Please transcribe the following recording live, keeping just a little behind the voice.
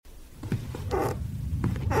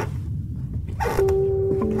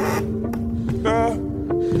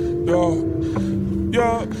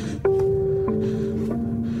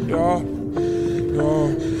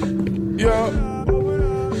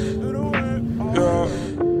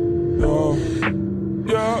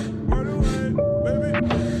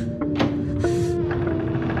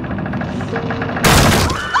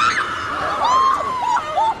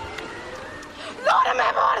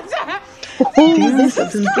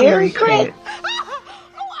some scary crit.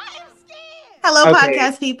 Hello, Okay.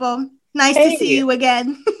 podcast people. Nice to see Hey, you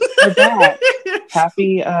again. we're back.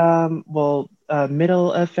 Happy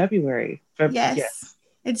middle of February. Yes,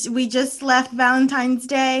 Yes. we just left Valentine's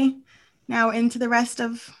Day. Now we're into the rest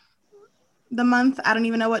of the month. I don't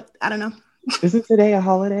even know what. I don't know. Isn't today a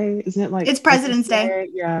holiday? Isn't it like It's President's Day. Day?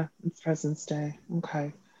 Yeah, it's President's Day.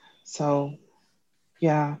 Okay. So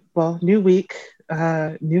yeah, well, new week,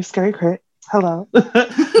 new scary crit. Hello.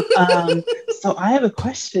 um, so I have a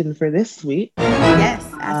question for this week. Yes,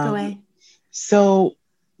 ask Um, away. so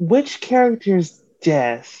which character's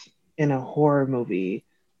death in a horror movie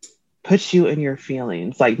put you in your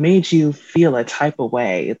feelings, like made you feel a type of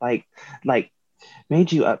way, like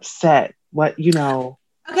made you upset? What,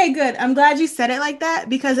 Okay, good. I'm glad you said it like that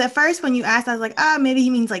because at first when you asked, I was like, oh, maybe he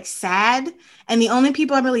means like sad. And the only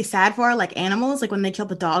people I'm really sad for are like animals. Like when they kill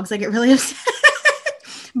the dogs, I get really upset.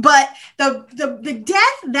 But the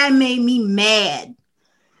death that made me mad,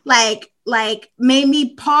 like made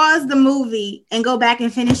me pause the movie and go back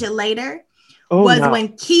and finish it later, oh was no.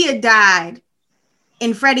 when Kia died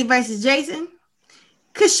in Freddy versus Jason.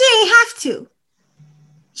 Cause she ain't have to.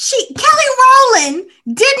 Kelly Rowland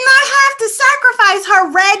did not have to sacrifice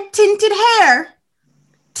her red tinted hair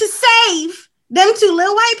to save them two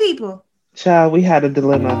little white people. Child, we had a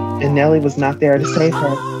dilemma and Nellie was not there to save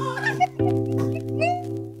her.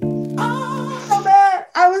 So bad.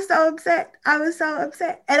 I was so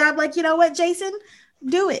upset. And I'm like, you know what, Jason?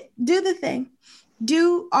 Do it. Do the thing.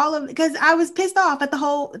 Do all of it. Because I was pissed off at the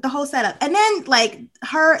whole setup. And then like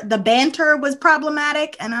the banter was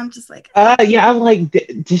problematic. And I'm just like, Yeah, I'm like,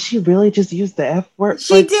 did she really just use the F word?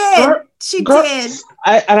 she Like, did. She girl, did.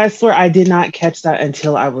 I swear I did not catch that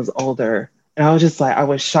until I was older. And I was just like, I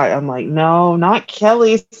was shocked. I'm like, no, not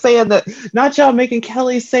Kelly saying that, not y'all making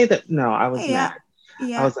Kelly say that. No, I was Yeah. mad. I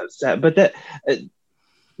Yeah. was upset. But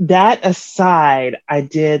that aside, I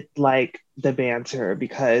did like the banter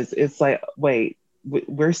because it's like, wait,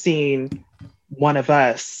 we're seeing one of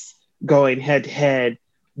us going head to head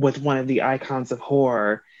with one of the icons of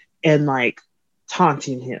horror and like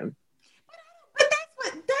taunting him. But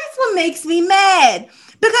that's what makes me mad.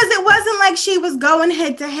 Because it wasn't like she was going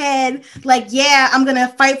head to head, like, yeah, I'm gonna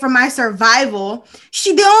fight for my survival.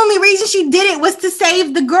 The only reason she did it was to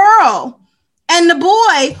save the girl and the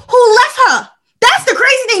boy who left her. That's the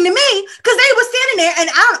crazy thing to me, because they were standing there, and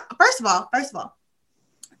first of all,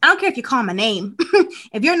 I don't care if you call my name.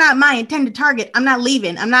 If you're not my intended target, I'm not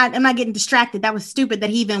leaving. I'm not getting distracted. That was stupid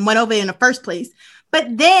that he even went over in the first place.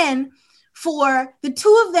 But then for the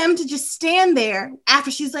two of them to just stand there after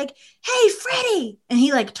she's like, hey, Freddy. And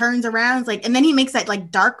he like turns around, like, and then he makes that like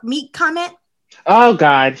dark meat comment. Oh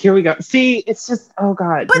God, here we go. See, it's just, oh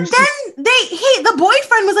God. But then the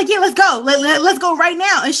boyfriend was like, yeah, let's go. Let's go right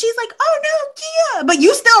now. And she's like, oh no, Kia. But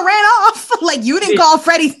you still ran off. Like you didn't call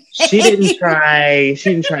Freddy. She didn't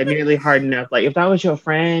try nearly hard enough. Like if that was your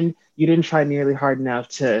friend, you didn't try nearly hard enough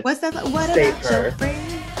to What's that? What save about her. Your friend?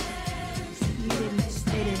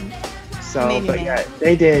 They didn't. So, but yeah,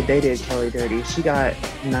 they did Kelly dirty. She got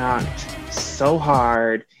knocked so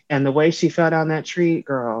hard, and the way she fell down that tree,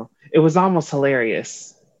 girl, it was almost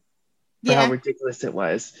hilarious for how ridiculous it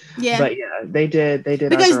was. Yeah. But yeah, they did.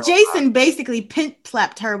 Because Jason basically pimp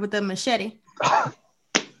slapped her with a machete.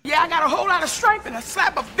 Yeah, I got a whole lot of strength and I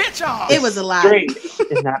slap a bitch off. It was a lot. Strength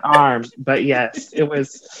in that arm. But yes, it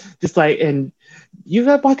was just like, and you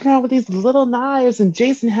got walking around with these little knives, and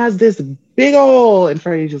Jason has this big old, and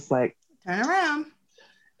Freddy's just like, turn around.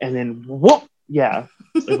 And then whoop, yeah,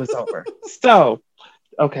 it was over. So,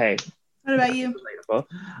 okay. What about you?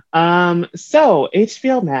 So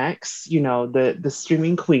HBO Max, the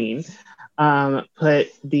streaming queen, put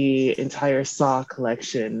the entire Saw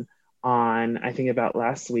collection on, I think about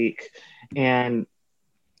last week, and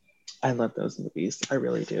I love those movies. I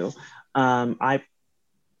really do. I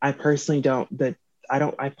personally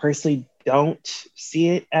don't see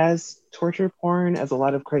it as torture porn as a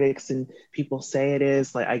lot of critics and people say it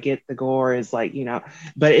is. Like I get the gore is like,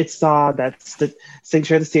 but it's Saw. That's the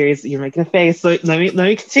signature of the series. You're making a face. So let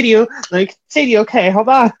me continue. Okay, hold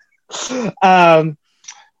on.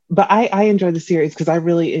 But I enjoy the series because I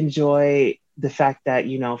really enjoy the fact that,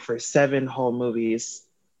 for 7 whole movies,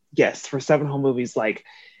 like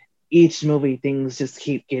each movie things just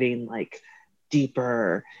keep getting like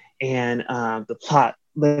deeper, and the plot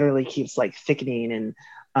literally keeps like thickening, and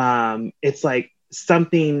it's like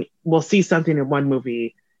we'll see something in one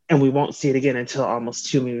movie and we won't see it again until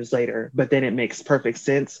almost 2 movies later, but then it makes perfect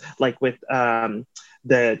sense, like with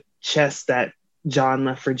the chest that John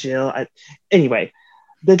left for Jill. Anyway,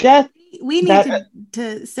 the death We need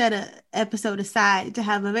to set an episode aside to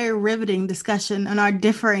have a very riveting discussion on our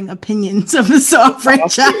differing opinions of the Saw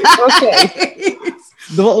franchise. Okay.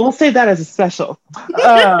 We'll save that as a special.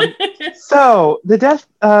 So the death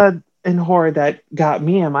and horror that got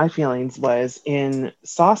me in my feelings was in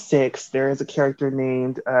Saw 6, there is a character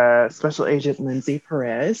named Special Agent Lindsay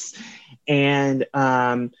Perez. And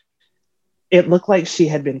it looked like she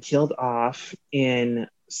had been killed off in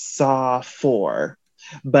Saw 4.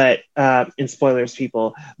 But in spoilers,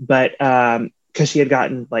 people, but because she had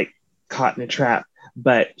gotten like caught in a trap,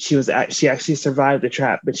 but she actually survived the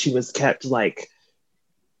trap, but she was kept like,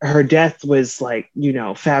 her death was like, you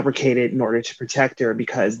know, fabricated in order to protect her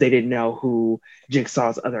because they didn't know who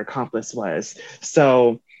Jigsaw's other accomplice was.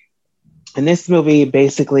 So in this movie,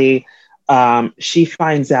 basically, she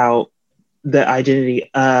finds out the identity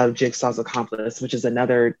of Jigsaw's accomplice, which is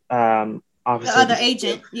another officer, the other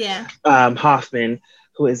agent, yeah, Hoffman,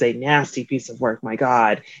 who is a nasty piece of work, my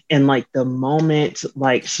God. And like the moment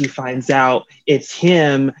like she finds out it's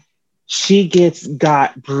him, she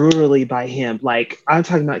got brutally by him. Like I'm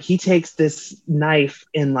talking about, he takes this knife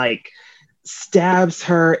and like stabs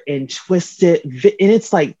her and twists it. And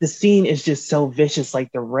it's like the scene is just so vicious,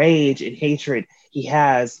 like the rage and hatred he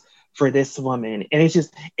has for this woman. And it's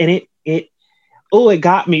just, and it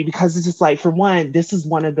got me because it's just like, for one, this is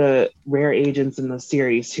one of the rare agents in the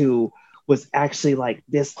series who was actually like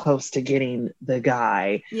this close to getting the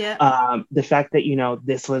guy. Yeah. The fact that, you know,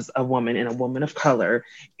 this was a woman and a woman of color,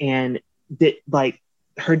 and that like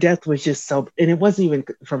her death was just so, and it wasn't even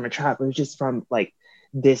from a trap, it was just from like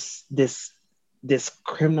this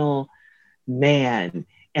criminal man,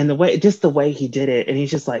 and the way he did it, and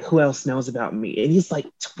he's just like, who else knows about me? And he's like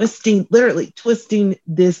literally twisting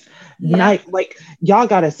this knife, like y'all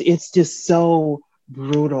gotta see, it's just so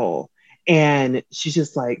brutal. And she's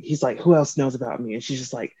just like, he's like, who else knows about me? And she's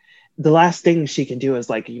just like, the last thing she can do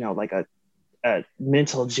is like, you know, like a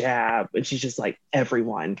mental jab. And she's just like,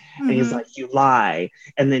 everyone. Mm-hmm. And he's like, you lie.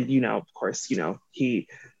 And then, you know, of course, you know, he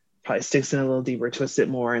probably sticks in a little deeper, twists it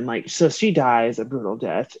more. And like, so she dies a brutal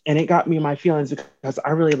death. And it got me in my feelings because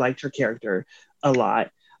I really liked her character a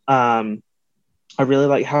lot. I really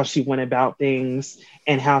like how she went about things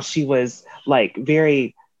and how she was like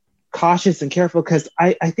very cautious and careful, because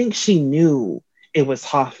I think she knew it was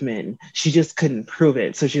Hoffman. She just couldn't prove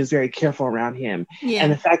it. So she was very careful around him. Yeah. And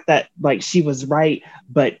the fact that like she was right,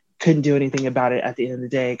 but couldn't do anything about it at the end of the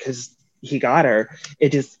day because he got her,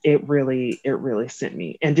 it really sent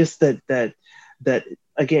me. And just the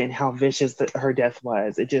again, how vicious her death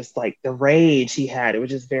was. It just like the rage he had, it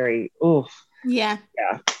was just very, oof. Yeah.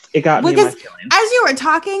 It got me in my feelings. As you were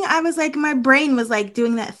talking, I was like, my brain was like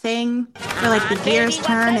doing that thing where like the gears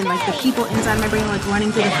turn and like the people inside my brain were like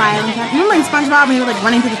running through the filing cabinet. Remember in SpongeBob when he was like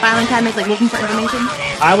running through the filing cabinets, like looking for information?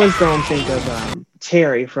 I was going to think of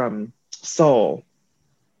Terry from Soul.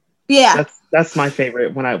 Yeah. That's my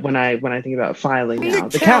favorite when I think about filing now.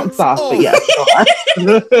 The count's off, but yeah.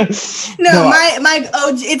 No, my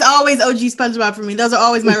OG, it's always OG SpongeBob for me. Those are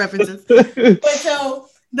always my references. But so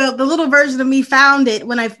the little version of me found it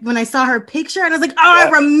when I saw her picture, and I was like, oh, yep.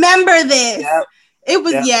 I remember this. Yep. It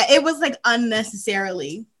was it was like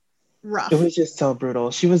unnecessarily rough. It was just so brutal.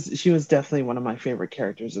 She was definitely one of my favorite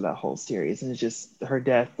characters of that whole series, and it's just her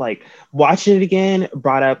death, like watching it again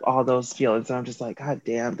brought up all those feelings, and I'm just like, God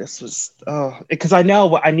damn, this was because I knew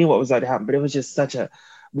what was going to happen, but it was just such a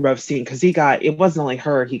rough scene because it wasn't only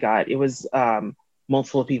her it was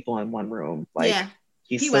multiple people in one room. Like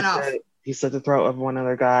he went off. He slit the throat of one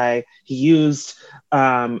other guy. He used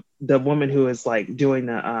the woman who is like doing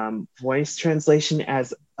the voice translation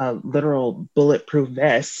as a literal bulletproof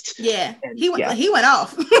vest. Yeah, he went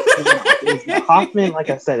off. Hoffman,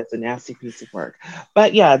 like I said, it's a nasty piece of work.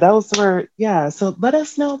 But yeah, those were So let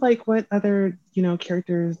us know like what other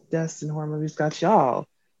characters, deaths in horror movies got y'all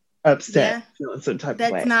upset. Some type of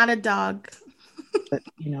way. That's not a dog. But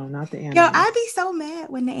not the animals. Yo, I'd be so mad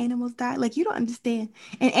when the animals die. Like, you don't understand.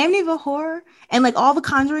 In Amityville Horror and like all the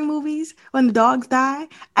Conjuring movies, when the dogs die,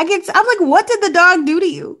 I'm like, what did the dog do to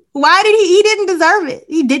you? Why did he didn't deserve it?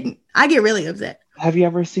 He didn't. I get really upset. Have you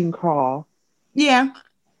ever seen Crawl? Yeah.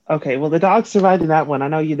 Okay, well the dog survived in that one. I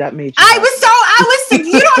know that made you. I was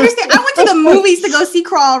you don't understand. I went to the movies to go see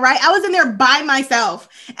Crawl, right? I was in there by myself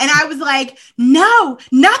and I was like, no,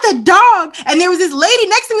 not the dog. And there was this lady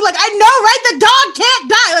next to me like, I know, right? The dog can't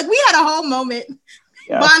die. Like, we had a whole moment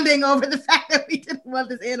bonding over the fact that we didn't want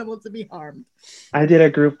this animal to be harmed. I did a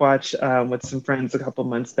group watch with some friends a couple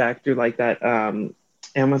months back through like that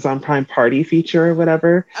Amazon Prime Party feature or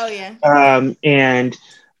whatever. Oh yeah. And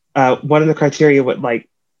one of the criteria would like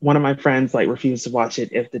one of my friends like refused to watch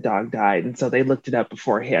it if the dog died, and so they looked it up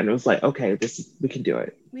beforehand. It was like, okay, we can do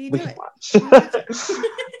it. We can watch.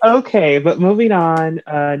 Okay, but moving on,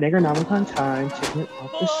 Negronomicon time, taking it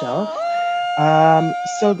off the shelf.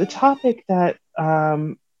 So the topic that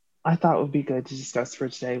I thought would be good to discuss for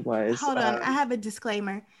today was... Hold on, I have a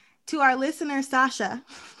disclaimer. To our listener, Sasha,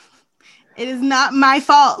 it is not my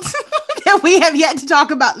fault that we have yet to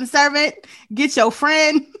talk about The Servant. Get your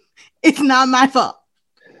friend. It's not my fault.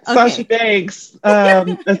 Okay. Sasha Banks.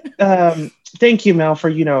 Thank you, Mel,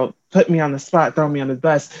 for, putting me on the spot, throwing me on the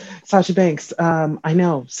bus. Sasha Banks, I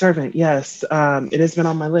know, Servant, yes. It has been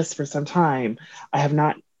on my list for some time. I have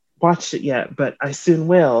not watched it yet, but I soon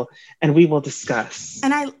will, and we will discuss.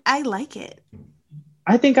 And I like it.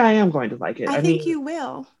 I think I am going to like it. I think you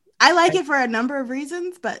will. I like it for a number of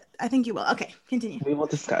reasons, but I think you will. Okay, continue. We will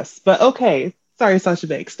discuss. But okay, sorry, Sasha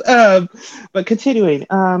Banks. But continuing.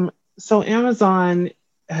 So Amazon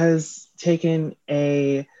has taken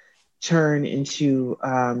a turn into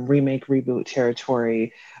remake reboot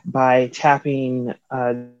territory by tapping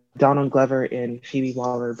Donald Glover and Phoebe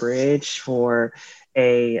Waller-Bridge for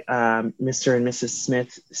a Mr. and Mrs.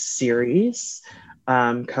 Smith series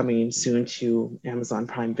coming soon to Amazon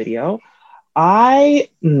Prime Video. I'll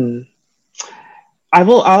be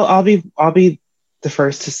the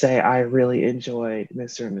first to say I really enjoyed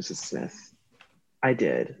Mr. and Mrs. Smith. I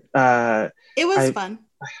did. It was fun.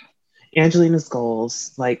 Angelina's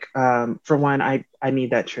goals, like, for one, I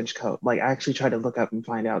need that trench coat. Like, I actually tried to look up and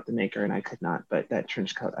find out the maker, and I could not. But that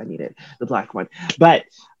trench coat, I needed the black one. But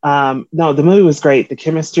no, the movie was great. The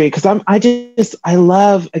chemistry, because I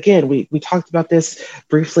love. Again, we talked about this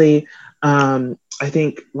briefly. I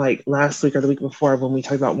think like last week or the week before when we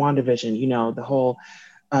talked about WandaVision. The whole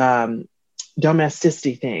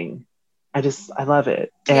domesticity thing. I love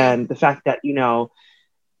it, and the fact that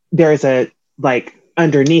there's a like.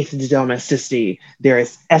 Underneath the domesticity, there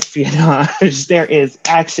is espionage, there is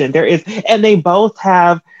action, and they both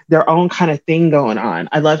have their own kind of thing going on.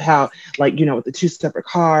 I love how, like, with the two separate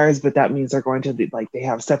cars, but that means they're going to they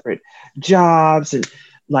have separate jobs and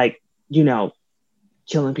like,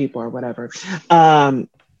 killing people or whatever.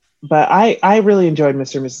 But I really enjoyed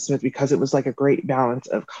Mr. and Mrs. Smith because it was like a great balance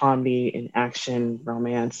of comedy and action,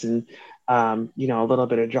 romance, and a little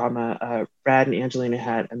bit of drama. Brad and Angelina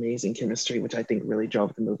had amazing chemistry, which I think really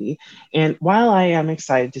drove the movie. And while I am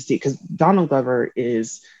excited to see, because Donald Glover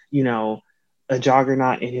is, a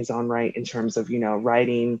juggernaut in his own right in terms of,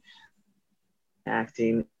 writing,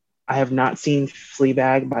 acting. I have not seen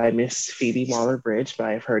Fleabag by Miss Phoebe Waller-Bridge, but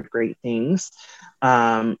I've heard great things.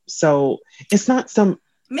 So it's not some...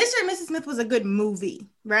 Mr. and Mrs. Smith was a good movie,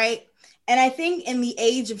 right? And I think in the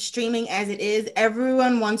age of streaming as it is,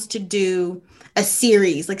 everyone wants to do a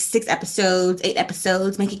series, like 6 episodes, 8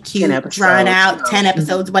 episodes, make it cute, drawn out, 10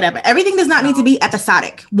 episodes, whatever. Everything does not need to be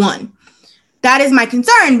episodic. One. That is my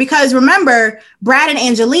concern because remember, Brad and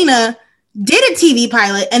Angelina did a TV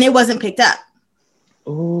pilot and it wasn't picked up.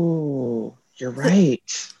 Oh, you're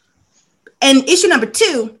right. And issue number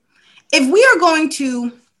 2, if we are going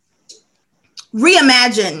to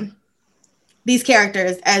reimagine these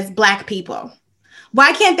characters as Black people,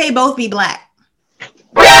 why can't they both be Black?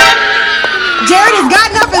 Jared has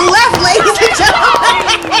gotten up and left, ladies and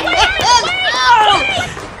gentlemen.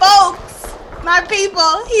 Oh, folks, my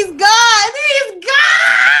people, he's gone. He's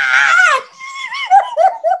gone.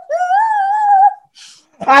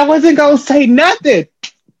 I wasn't going to say nothing.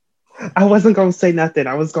 I was going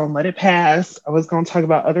to let it pass. I was going to talk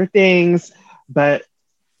about other things, but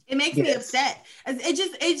it makes me upset. It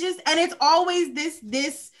just, and it's always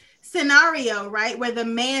this scenario, right? Where the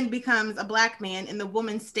man becomes a Black man and the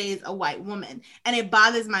woman stays a white woman. And it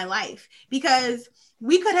bothers my life because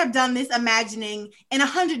we could have done this imagining in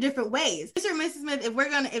 100 different ways. Mr. and Mrs. Smith,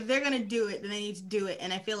 if they're going to do it, then they need to do it.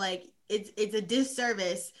 And I feel like it's a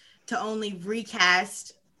disservice to only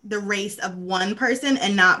recast the race of one person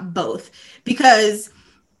and not both. Because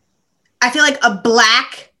I feel like a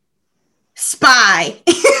Black spy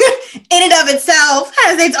in and of itself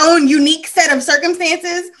has its own unique set of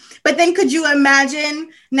circumstances. But then could you imagine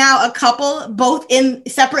now a couple both in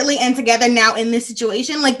separately and together now in this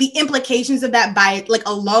situation? Like the implications of that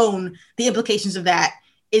alone, the implications of that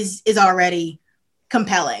is already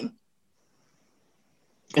compelling.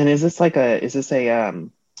 And is this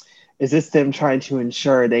them trying to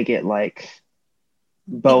ensure they get like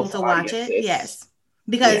both people to watch it? Yes.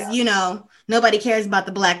 Because, nobody cares about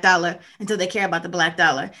the Black dollar until they care about the Black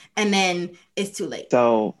dollar. And then it's too late.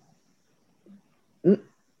 So,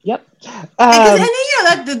 yep.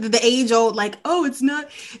 And then, the age old, like, oh, it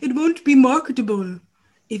won't be marketable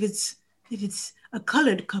if it's a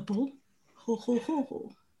colored couple. Ho, ho, ho,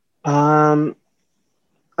 ho. Um,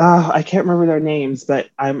 I can't remember their names, but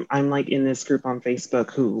I'm like in this group on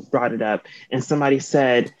Facebook who brought it up, and somebody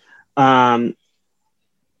said, um,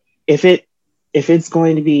 if it if it's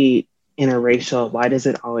going to be interracial, why does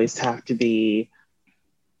it always have to be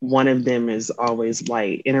one of them is always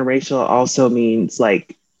white? Interracial also means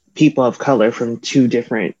like people of color from two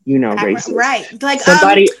different, races. Right. Like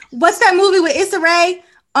Somebody, what's that movie with Issa Rae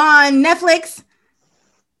on Netflix?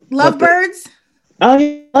 Lovebirds. Oh,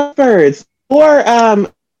 yeah, lovebirds. Or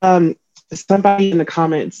somebody in the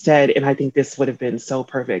comments said, and I think this would have been so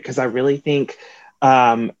perfect because I really think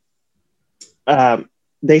um,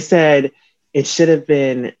 they said it should have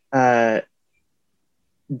been Dev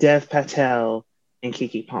Patel and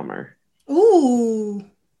Keke Palmer. Ooh.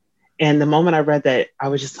 And the moment I read that, I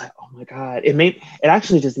was just like, oh my God. It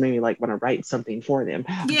actually just made me like want to write something for them.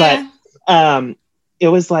 Yeah. But it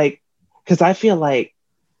was like, because I feel like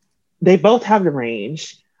they both have the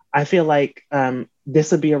range. I feel like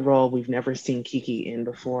this would be a role we've never seen Keke in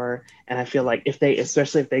before. And I feel like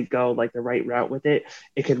especially if they go like the right route with it,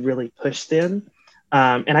 it could really push them.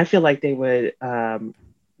 And I feel like they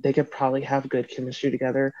could probably have good chemistry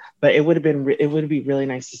together, but it would be really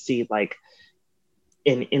nice to see like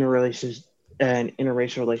an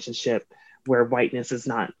interracial relationship where whiteness is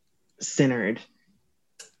not centered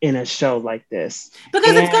in a show like this.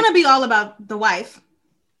 Because it's going to be all about the wife.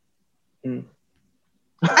 I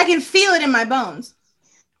can feel it in my bones.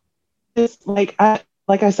 It's like I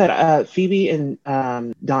said, Phoebe and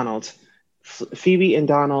Donald. Phoebe and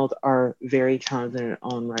Donald are very talented in their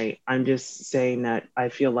own right. I'm just saying that I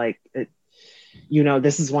feel like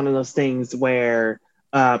this is one of those things where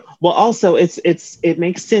also it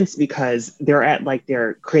makes sense because they're at like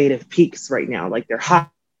their creative peaks right now. Like they're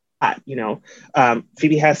hot.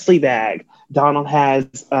 Phoebe has Fleabag. Donald has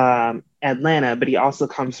Atlanta, but he also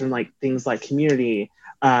comes from like things like Community.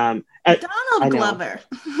 Donald Glover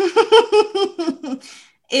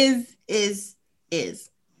is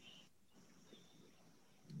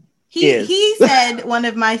he said one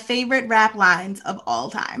of my favorite rap lines of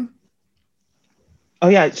all time. Oh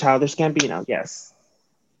yeah, Childish Gambino. Yes.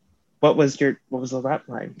 What was the rap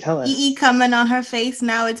line? Tell us. EE coming on her face.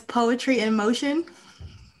 Now it's poetry in motion.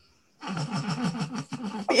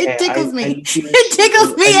 It tickles me. It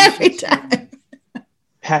tickles me every time.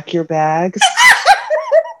 Pack your bags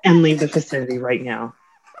and leave the vicinity right now.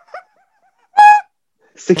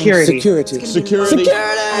 Security.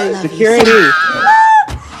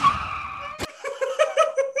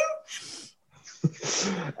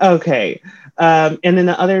 Okay. And then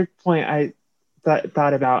the other point I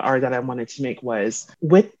thought about or that I wanted to make was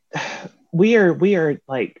we are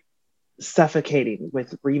like suffocating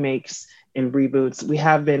with remakes and reboots. We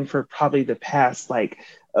have been for probably the past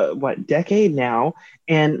decade now.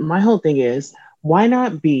 And my whole thing is, why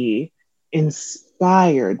not be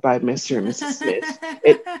inspired by Mr. and Mrs. Smith?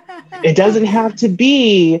 It doesn't have to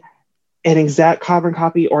be an exact carbon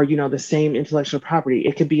copy or the same intellectual property.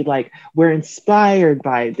 It could be like we're inspired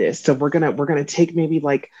by this, so we're gonna take maybe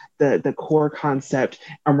like the core concept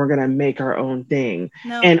and we're gonna make our own thing.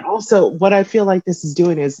 No. And also what I feel like this is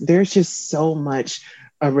doing is there's just so much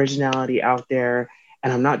originality out there,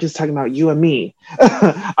 and I'm not just talking about you and me.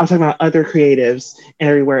 I'm talking about other creatives and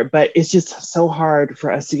everywhere, but it's just so hard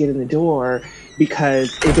for us to get in the door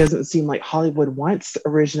because it doesn't seem like Hollywood wants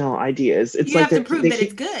original ideas. It's you like have to prove that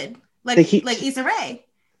it's good. Like Issa Rae.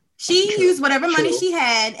 She used whatever money she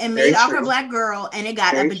had and made All Her Black Girl, and it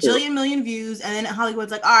got a bajillion million views. And then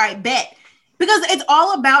Hollywood's like, all right, bet. Because it's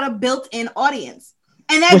all about a built-in audience.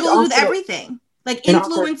 And that goes with everything. Like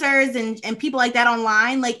influencers and people like that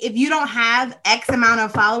online. Like if you don't have X amount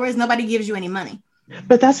of followers, nobody gives you any money.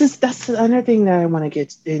 But that's another thing that I want to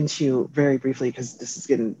get into very briefly because this is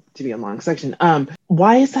getting to be a long section.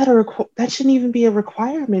 Why is that that shouldn't even be a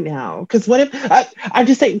requirement now? Because what if I'm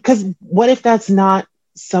just saying? Because what if that's not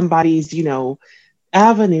somebody's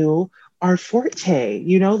avenue or forte?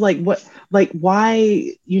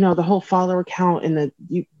 Why the whole follower count and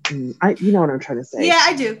you know what I'm trying to say. Yeah,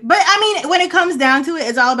 I do. But I mean, when it comes down to it,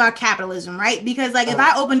 it's all about capitalism, right? Because if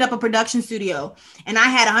I opened up a production studio and I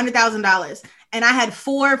had $100,000 and I had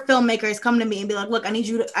 4 filmmakers come to me and be like, look, I need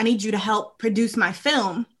you to help produce my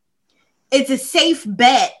film. It's a safe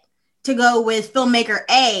bet to go with filmmaker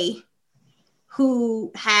A,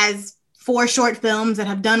 who has 4 short films that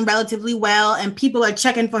have done relatively well and people are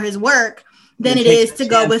checking for his work, than it is to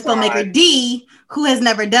go with filmmaker D, who has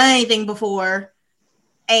never done anything before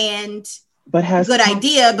and but has a good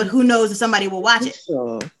idea, but who knows if somebody will watch it.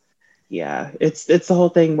 So, yeah, it's the whole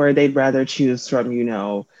thing where they'd rather choose from,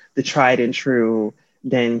 the tried and true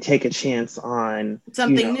than take a chance on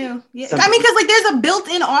something new. Yeah, something. I mean, because like there's a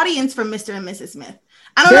built-in audience for Mr. and Mrs. Smith.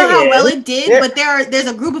 I don't know how well it did, but there's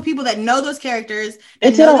a group of people that know those characters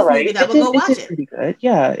and know this movie that will go watch it. Pretty good.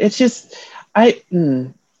 Yeah, it's just I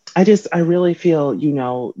really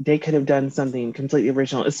feel they could have done something completely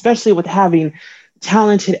original, especially with having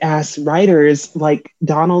talented ass writers like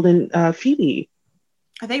Donald and Phoebe.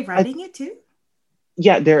 Are they writing it too?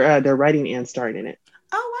 Yeah, they're writing and starring in it.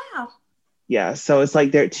 Oh wow. Yeah, so it's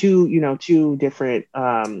like they're two different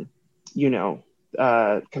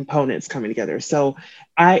components coming together. So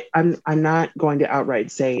I'm not going to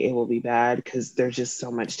outright say it will be bad because there's just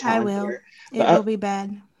so much talent. I will. There. It will be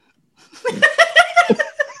bad.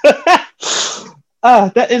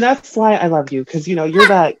 And that's why I love you, because you're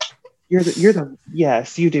the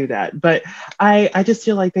yes, you do that. But I just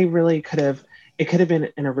feel like they really could have. It could have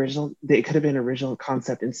been an original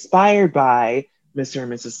concept inspired by Mr.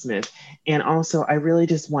 and Mrs. Smith. And also, I really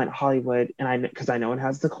just want Hollywood, and because I know it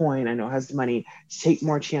has the coin, I know it has the money, to take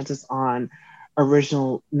more chances on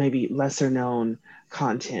original, maybe lesser known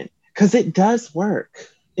content, because it does work.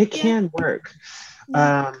 It can work.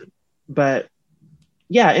 Yeah. But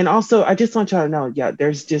yeah, and also I just want y'all to know,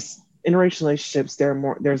 there's just interracial relationships.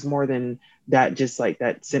 There's more than that. Just like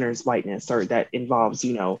that centers whiteness, or that involves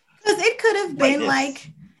because it could have been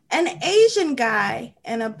like an Asian guy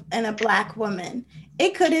and a Black woman.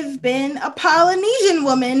 It could have been a Polynesian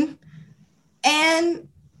woman and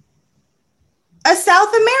a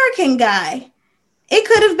South American guy. It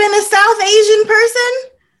could have been a South Asian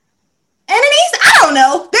person and an East. I don't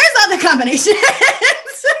know. There's other combinations.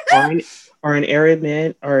 or an Arab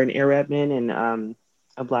man and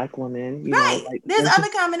a Black woman. Right. There's other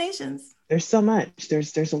combinations. There's so much.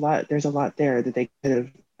 There's a lot there that they could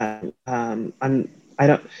have. I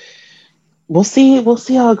don't. We'll see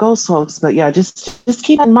how it goes, folks. But yeah, just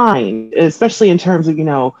keep in mind, especially in terms of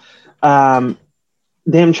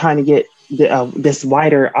them trying to get this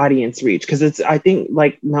wider audience reach, because I think,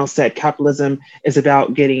 like Mel said, capitalism is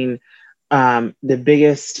about getting the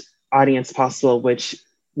biggest audience possible, which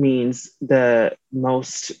means the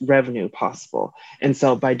most revenue possible. And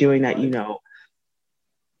so by doing that,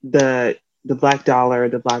 the Black dollar,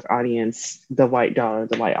 the Black audience, the white dollar,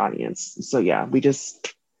 the white audience. So yeah, we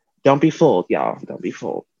just don't be fooled, y'all. Don't be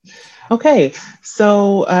fooled. Okay,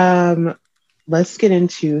 so let's get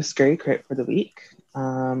into Scary Crit for the week.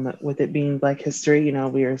 With it being Black History,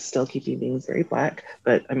 we are still keeping things very Black,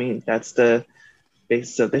 but I mean, that's the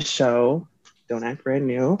basis of this show. Don't act brand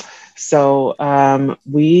new. So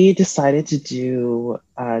we decided to do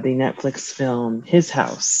the Netflix film His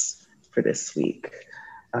House for this week.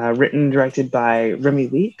 Written and directed by Remy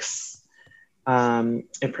Weeks.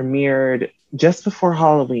 It premiered just before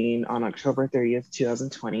Halloween on October 30th,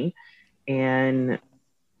 2020. And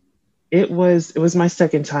it was my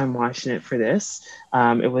second time watching it for this.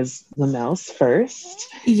 It was Lamel's first.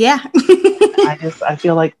 Yeah. I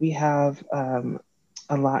feel like we have a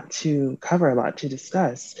lot to cover, a lot to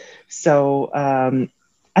discuss. So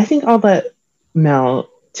I think I'll let Mel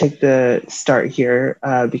take the start here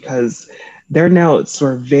because their notes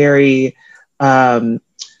were very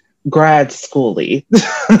grad schooly.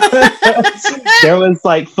 There was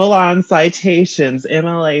like full-on citations,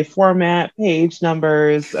 MLA format, page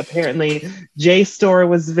numbers. Apparently, JSTOR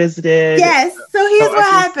was visited. Yes. So here's what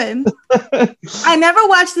happened. I never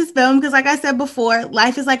watched this film because, like I said before,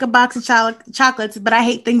 life is like a box of chocolates, but I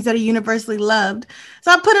hate things that are universally loved.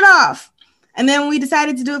 So I put it off. And then when we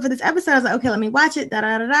decided to do it for this episode, I was like, okay, let me watch it. And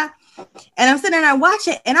I'm sitting there and I watch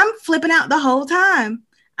it and I'm flipping out the whole time.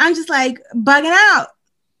 I'm just like bugging out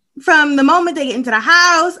from the moment they get into the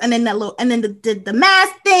house, and then the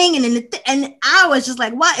mask thing, and I was just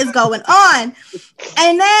like, what is going on?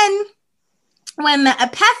 And then when the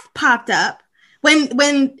Apeth popped up,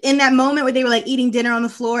 when in that moment where they were like eating dinner on the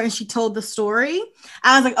floor and she told the story,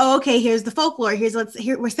 I was like, oh, okay, here's the folklore.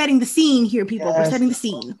 We're setting the scene here, people. Yes, we're setting the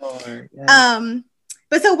scene. Yes.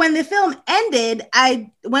 But so when the film ended,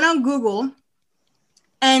 I went on Google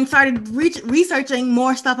and started researching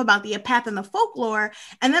more stuff about the Apeth and the folklore.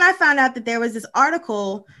 And then I found out that there was this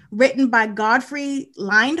article written by Godfrey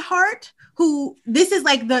Lindhart, who, this is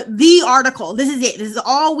like the article. This is it. This is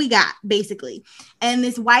all we got, basically. And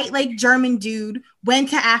this white, like, German dude went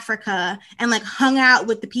to Africa and, like, hung out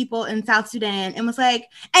with the people in South Sudan and was like,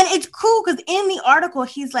 and it's cool because in the article,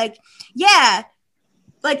 he's like, yeah,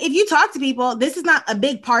 like, if you talk to people, this is not a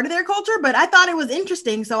big part of their culture, but I thought it was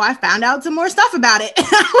interesting. So I found out some more stuff about it. And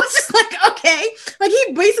I was just like, okay. Like,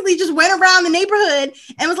 he basically just went around the neighborhood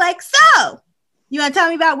and was like, so, you want to tell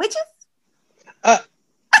me about witches? And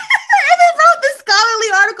then wrote this scholarly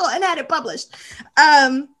article and had it published.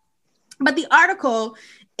 But the article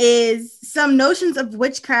is Some Notions of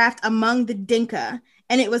Witchcraft Among the Dinka,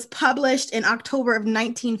 and it was published in October of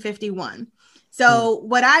 1951. So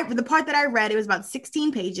the part that I read, it was about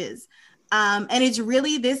 16 pages. And it's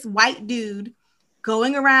really this white dude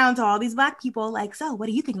going around to all these Black people like, so what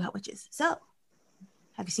do you think about witches? So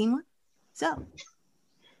have you seen one? So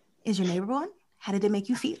is your neighbor one? How did it make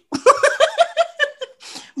you feel?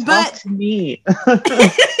 Talk to me.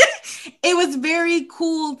 It was very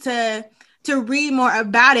cool to read more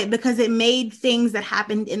about it because it made things that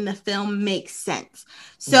happened in the film make sense.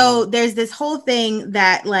 So there's this whole thing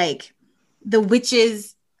that like the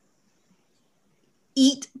witches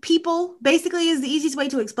eat people, basically, is the easiest way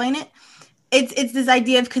to explain it. It's this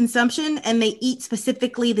idea of consumption, and they eat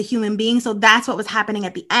specifically the human being. So that's what was happening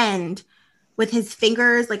at the end with his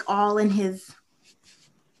fingers like all in his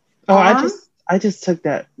arm. I just took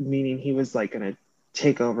that meaning he was like gonna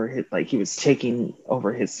take over his, like he was taking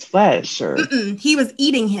over his flesh, or he was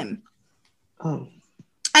eating him. Oh,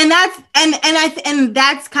 and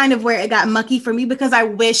that's kind of where it got mucky for me, because I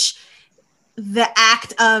wish the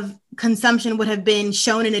act of consumption would have been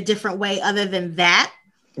shown in a different way other than that.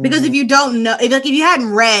 Because if you don't know, if you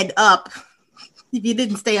hadn't read up, if you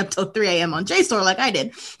didn't stay up till 3 a.m. on JSTOR like I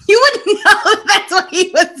did, you wouldn't know that's what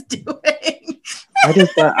he was doing.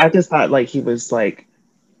 I just thought like he was like,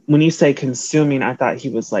 when you say consuming, I thought he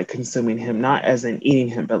was like consuming him, not as in eating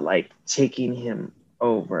him, but like taking him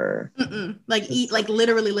over. Like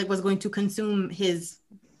literally like was going to consume his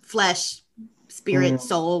flesh, spirit,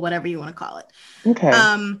 soul, whatever you want to call it. Okay.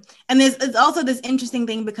 And there's also this interesting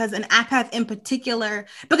thing because an Apeth in particular,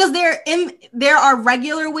 because there are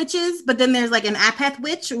regular witches, but then there's like an Apeth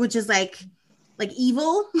witch, which is like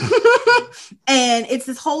evil. And it's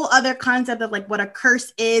this whole other concept of like what a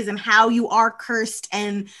curse is and how you are cursed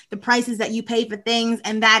and the prices that you pay for things.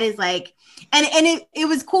 And that is like, and it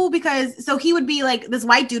was cool because so he would be like, this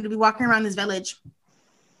white dude would be walking around this village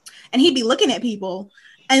and he'd be looking at people.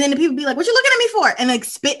 And then the people would be like, what you looking at me for? And like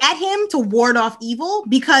spit at him to ward off evil,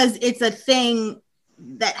 because it's a thing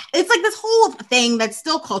that it's like this whole thing that's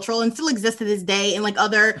still cultural and still exists to this day in like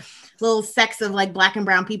other little sects of like Black and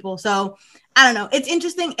brown people. So I don't know. It's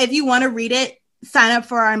interesting. If you want to read it, sign up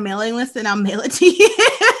for our mailing list and I'll mail it to you.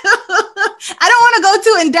 I don't want to go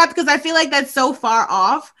too in depth because I feel like that's so far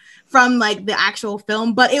off from like the actual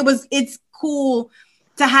film, but it's cool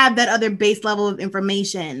to have that other base level of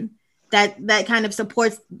information that kind of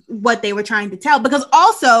supports what they were trying to tell. Because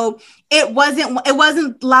also it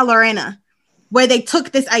wasn't La Lorena where they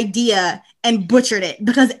took this idea and butchered it,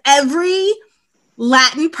 because every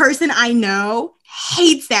Latin person I know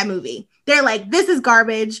hates that movie. They're like, this is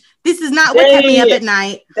garbage. This is not what kept me up at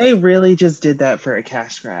night. They really just did that for a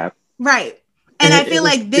cash grab. Right. And I feel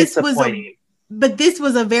like this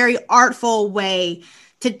was a very artful way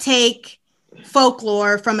to take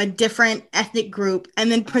folklore from a different ethnic group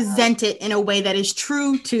and then present it in a way that is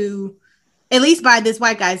true to, at least by this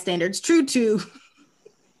white guy's standards, true to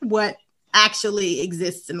what actually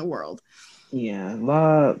exists in the world. Yeah,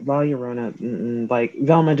 La Llorona, like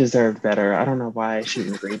Velma deserved better. I don't know why she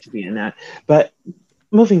didn't agree to be in that. But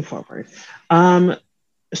moving forward,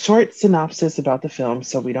 short synopsis about the film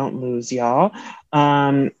so we don't lose y'all.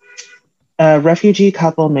 A refugee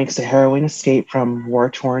couple makes a harrowing escape from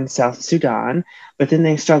war-torn South Sudan, but then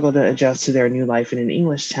they struggle to adjust to their new life in an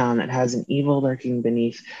English town that has an evil lurking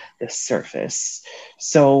beneath the surface.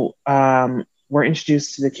 So we're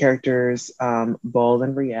introduced to the characters Bol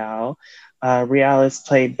and Rial. Rial is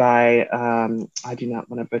played by, I do not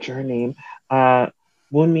want to butcher her name,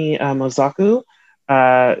 Wunmi Mosaku,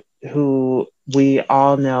 who we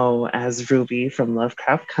all know as Ruby from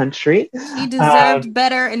Lovecraft Country. She deserved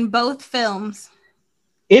better in both films.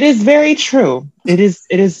 It is very true. It is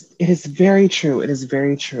very true. It is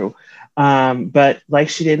very true. But like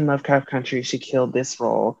she did in Lovecraft Country, she killed this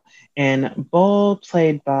role. And Bol,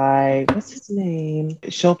 played by, what's his name?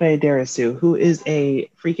 Shope Derisu, who is a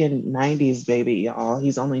freaking 90s baby, y'all.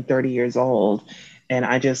 He's only 30 years old. And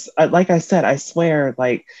I just, like I said, I swear,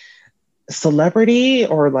 like, celebrity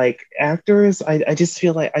or like actors, I just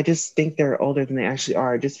feel like, I just think they're older than they actually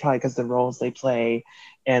are, just probably because the roles they play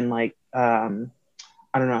and like, I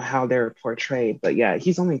don't know how they're portrayed. But yeah,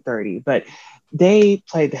 he's only 30. But they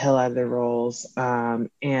played the hell out of their roles.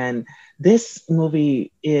 And this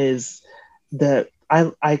movie is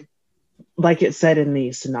I like it said in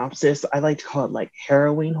the synopsis, I like to call it like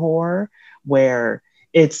harrowing horror, where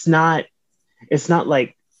it's not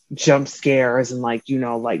like jump scares and like, you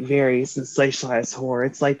know, like very sensationalized horror.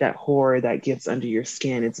 It's like that horror that gets under your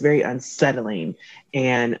skin. It's very unsettling,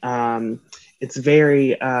 and it's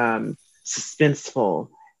very suspenseful.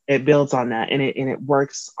 it builds on that, and it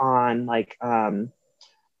works on like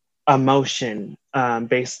emotion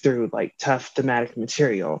based through like tough thematic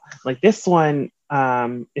material. Like this one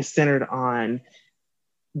is centered on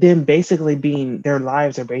them basically being, their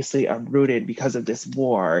lives are basically uprooted because of this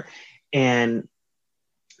war, and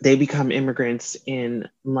they become immigrants in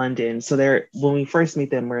London. So they're, when we first meet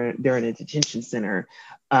them, they're in a detention center,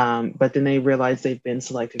 but then they realize they've been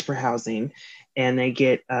selected for housing, and they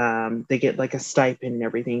get like a stipend and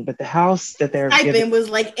everything. But the house that they're stipend was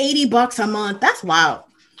like $80 a month. That's wild.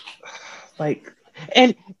 Like,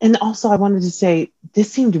 and also I wanted to say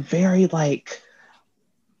this seemed very like,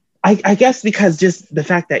 I guess because just the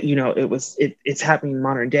fact that, you know, it's happening in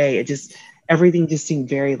modern day, it just, everything just seemed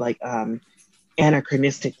very like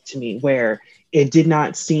anachronistic to me, where it did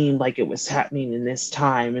not seem like it was happening in this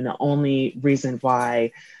time. And the only reason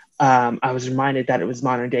why I was reminded that it was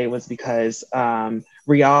modern day was because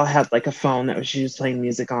Rial had like a phone that she was playing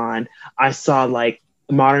music on. I saw like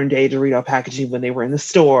modern day Dorito packaging when they were in the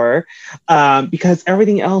store, because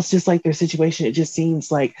everything else, just like their situation, it just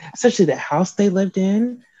seems like, especially the house they lived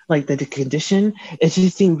in, like the condition, it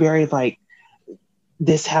just seemed very like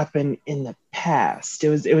this happened in the past. It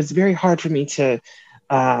was very hard for me to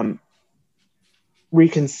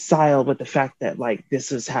reconcile with the fact that like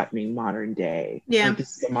this was happening modern day. Yeah, like,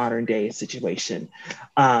 this is a modern day situation.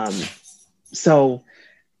 So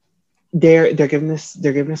they're given a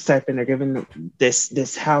stipend, they're given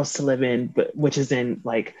this house to live in, but which is in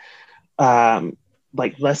like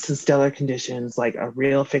less than stellar conditions, like a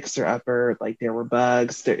real fixer upper, like there were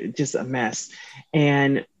bugs, they're just a mess.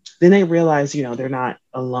 And then they realize, you know, they're not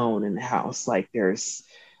alone in the house, like there's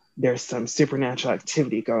some supernatural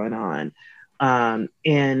activity going on.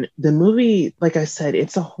 And the movie, like I said,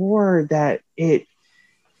 it's a horror that it's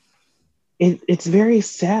very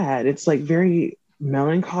sad. It's like very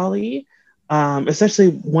melancholy, especially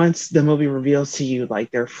once the movie reveals to you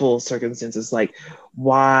like their full circumstances, like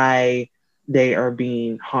why they are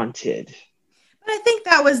being haunted. But I think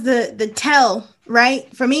that was the tell,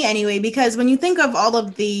 right? For me anyway, because when you think of all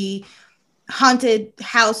of the haunted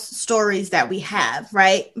house stories that we have,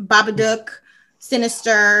 right? Babadook,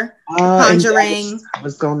 Sinister, Conjuring. I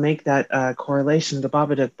was going to make that correlation to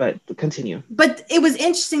Babadook, but continue. But it was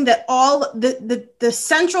interesting that all the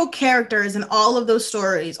central characters in all of those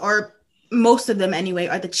stories, or most of them anyway,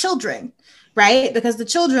 are the children, right? Because the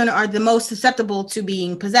children are the most susceptible to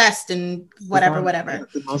being possessed and whatever.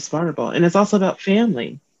 The most vulnerable. And it's also about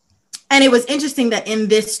family. And it was interesting that in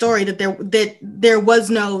this story that there was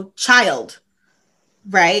no child,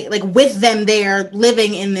 right? Like with them there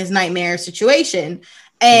living in this nightmare situation.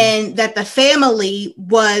 And that the family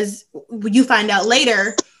was, you find out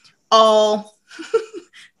later, all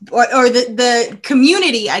or the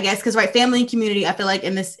community, I guess, because right, family and community, I feel like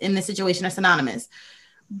in this situation are synonymous.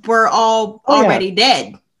 We're all already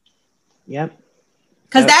dead. Yep.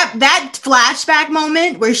 Because that flashback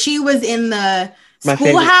moment where she was in the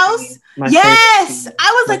schoolhouse. Yes,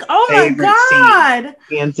 I was like, oh my God.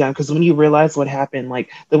 Hands down, because when you realize what happened,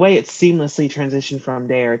 like the way it seamlessly transitioned from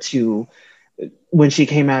there to when she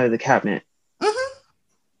came out of the cabinet. Mm-hmm.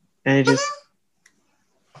 And it just...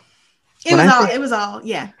 It was all,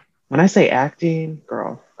 yeah. When I say acting,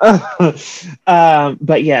 girl.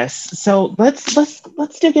 But yes, so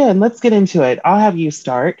let's dig in. Let's get into it. I'll have you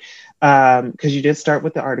start, because you did start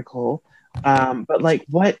with the article. But like,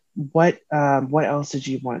 what else did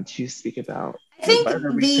you want to speak about? I think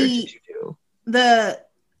the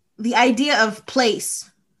idea of place,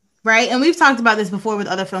 right? And we've talked about this before with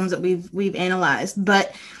other films that we've analyzed,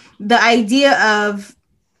 but the idea of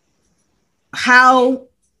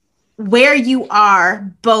where you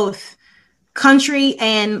are, both country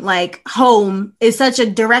and like home, is such a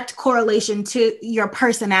direct correlation to your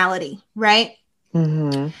personality, right?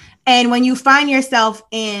 Mm-hmm. And when you find yourself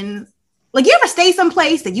in, like, you ever stay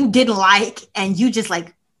someplace that you didn't like and you just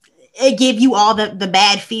like, it gave you all the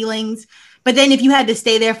bad feelings, but then if you had to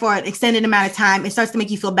stay there for an extended amount of time, it starts to make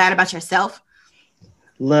you feel bad about yourself.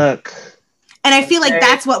 Look. And I feel like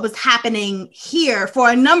that's what was happening here for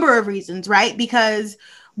a number of reasons, right? Because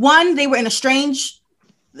one, they were in they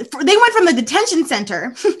went from the detention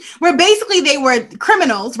center where basically they were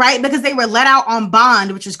criminals, right? Because they were let out on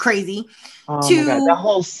bond, which is crazy. Oh my God, that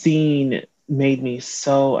whole scene made me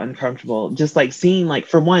so uncomfortable. Just like seeing, like,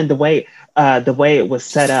 for one, the way it was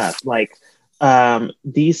set up, like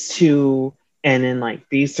these two and then like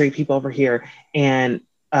these three people over here, and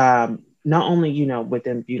not only, you know, with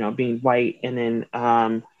them, you know, being white, and then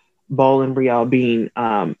Bol and Brielle being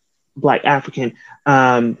Black African,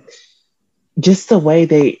 just the way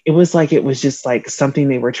it was just like something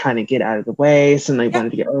they were trying to get out of the way, something they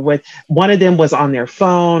wanted to get over with. One of them was on their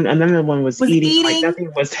phone, another one was eating like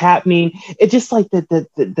nothing was happening. It just like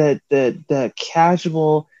the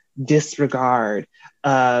casual disregard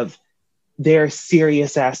of their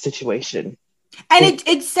serious ass situation. And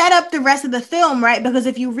it set up the rest of the film, right? Because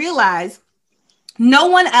if you realize, no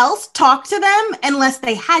one else talked to them unless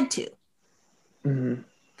they had to. Mm-hmm.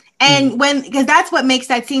 And because that's what makes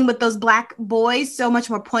that scene with those black boys so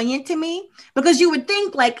much more poignant to me, because you would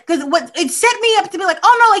think like, because what it set me up to be like,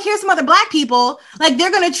 oh no, like here's some other black people, like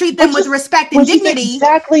they're going to treat them with respect and dignity.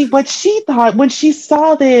 Exactly what she thought when she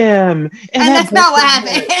saw them. And that's not what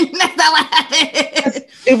happened. That's not what happened.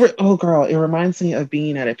 It reminds me of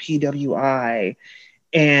being at a PWI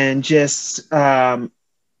and just when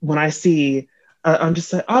I see, I'm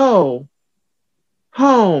just like, oh,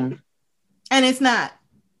 home. And it's not.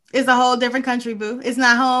 It's a whole different country, boo. It's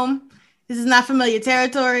not home. This is not familiar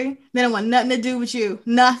territory. They don't want nothing to do with you.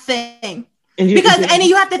 Nothing. And you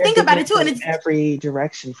have to think about it too. And it's every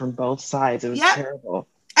direction from both sides. It was terrible.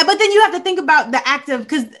 But then you have to think about the act of,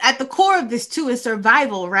 because at the core of this too is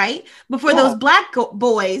survival, right? But for those black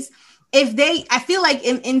boys, I feel like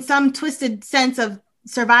in some twisted sense of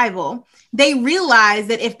survival, they realize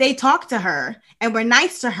that if they talk to her and were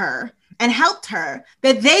nice to her and helped her,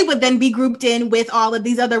 that they would then be grouped in with all of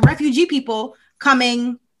these other refugee people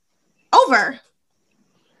coming over.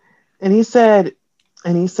 And he said,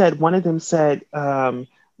 one of them said,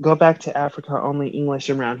 go back to Africa, only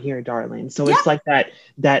English around here, darling. So it's like that,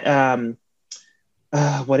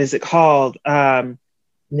 what is it called?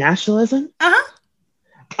 Nationalism?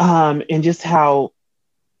 Uh-huh. And just how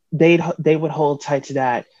they would hold tight to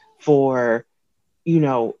that for,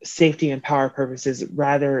 safety and power purposes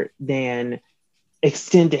rather than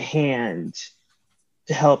extend a hand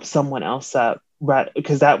to help someone else up, right?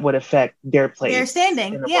 Because that would affect their place, their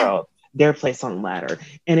standing in the world, their place on the ladder.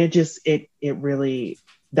 And it really,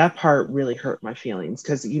 that part really hurt my feelings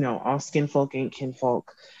because, all skin folk ain't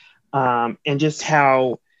kinfolk. And just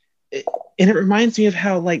how, and it reminds me of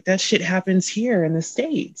how like that shit happens here in the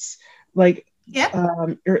States. Like,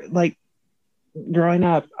 like growing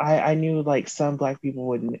up, I knew like some black people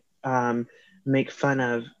would make fun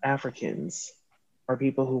of Africans or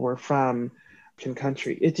people who were from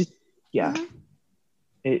country. It just,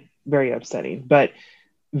 it very upsetting, but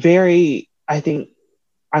I think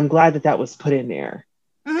I'm glad that was put in there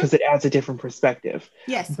because it adds a different perspective.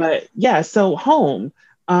 Yes. But so home,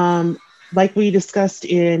 like we discussed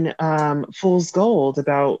in Fool's Gold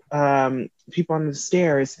about people on the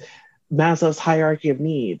stairs, Maslow's hierarchy of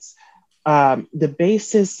needs. The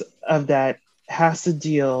basis of that has to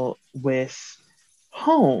deal with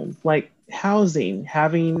home, like housing,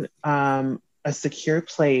 having a secure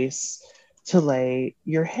place to lay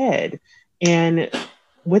your head. And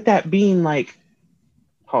with that being like,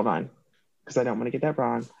 hold on, because I don't want to get that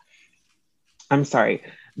wrong. I'm sorry.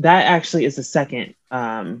 That actually is the second,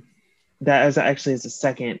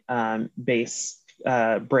 base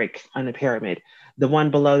brick on the pyramid. The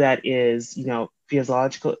one below that is,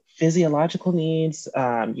 physiological needs,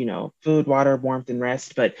 food, water, warmth, and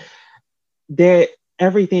rest. But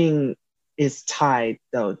everything is tied,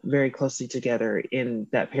 though, very closely together in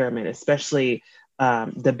that pyramid, especially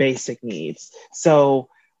the basic needs. So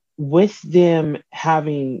with them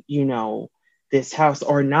having, this house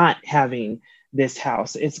or not having this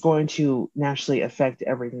house, it's going to naturally affect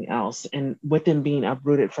everything else. And with them being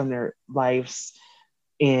uprooted from their lives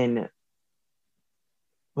in,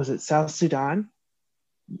 was it South Sudan?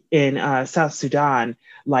 In South Sudan,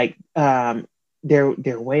 like their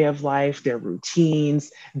way of life, their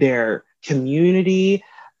routines, their community,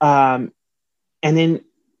 and then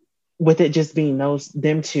with it just being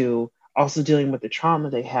them two also dealing with the trauma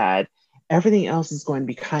they had, everything else is going to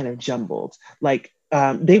be kind of jumbled. Like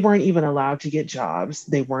they weren't even allowed to get jobs,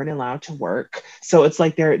 they weren't allowed to work, so it's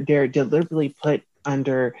like they're deliberately put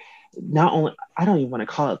under, not only, I don't even want to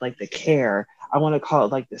call it like the care, I want to call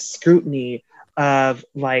it like the scrutiny of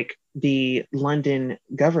like the London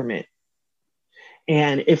government.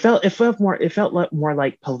 And it felt more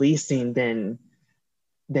like policing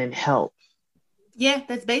than help. Yeah,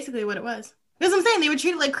 that's basically what it was. Because I'm saying they were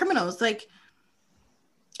treated like criminals. Like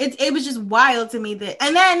it was just wild to me that.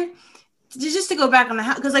 And then just to go back on the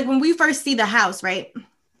house, because like when we first see the house, right,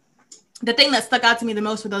 the thing that stuck out to me the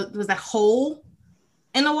most was that hole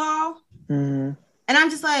in the wall. Mm-hmm. And I'm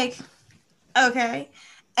just like, okay.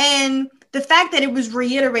 And the fact that it was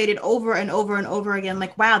reiterated over and over and over again,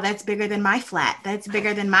 like, wow, that's bigger than my flat. That's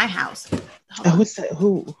bigger than my house. Was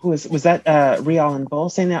that Rial and Bull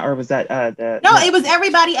saying that, or was that No, it was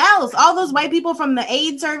everybody else. All those white people from the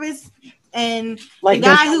aid service and like the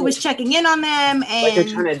guy who was checking in on them, and like they're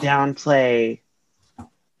trying to downplay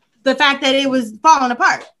the fact that it was falling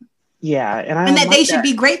apart. Yeah, and that they should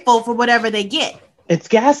be grateful for whatever they get. It's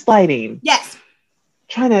gaslighting. Yes.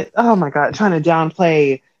 Trying to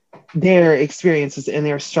downplay their experiences and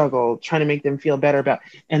their struggle, trying to make them feel better about.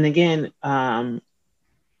 And again, I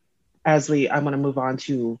want to move on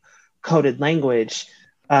to coded language.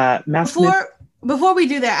 Before we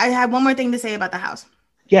do that, I have one more thing to say about the house.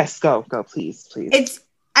 Yes, go, please.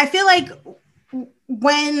 I feel like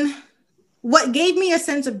what gave me a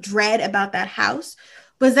sense of dread about that house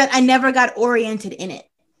was that I never got oriented in it.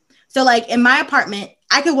 So like in my apartment,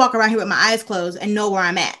 I could walk around here with my eyes closed and know where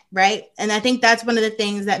I'm at, right? And I think that's one of the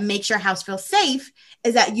things that makes your house feel safe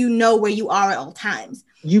is that you know where you are at all times.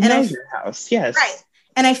 Your house, yes. Right.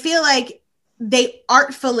 And I feel like they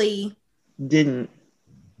artfully didn't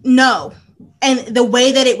know. And the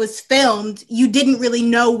way that it was filmed, you didn't really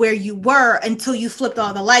know where you were until you flipped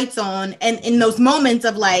all the lights on. And in those moments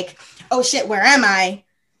of like, oh shit, where am I?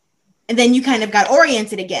 And then you kind of got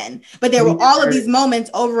oriented again. But there were all of these moments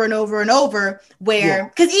over and over and over where,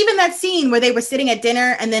 because even that scene where they were sitting at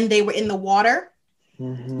dinner and then they were in the water,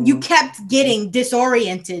 you kept getting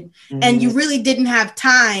disoriented and you really didn't have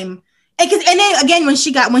time. And then again, when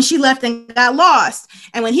she left and got lost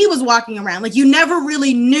and when he was walking around, like you never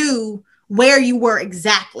really knew where you were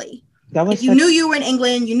exactly. You knew you were in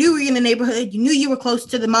England, you knew you were in the neighborhood, you knew you were close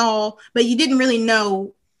to the mall, but you didn't really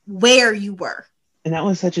know where you were. And that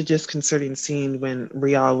was such a disconcerting scene when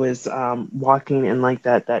Rial was walking in like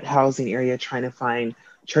that housing area trying to find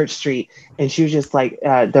Church Street, and she was just like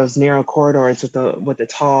those narrow corridors with the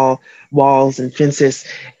tall walls and fences,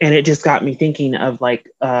 and it just got me thinking of like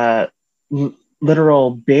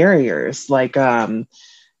literal barriers, like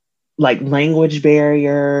language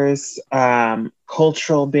barriers,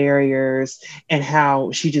 cultural barriers, and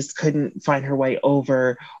how she just couldn't find her way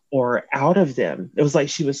over or out of them. It was like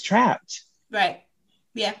she was trapped. Right.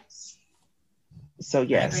 Yeah. So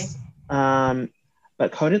yes.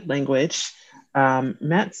 But coded language,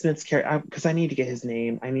 Matt Smith's character, because I need to get his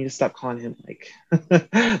name. I need to stop calling him like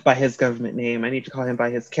by his government name. I need to call him by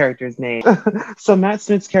his character's name. So Matt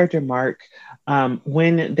Smith's character, Mark,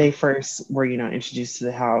 when they first were, introduced to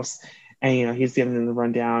the house and, he's giving them the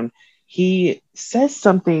rundown, he says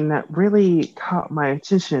something that really caught my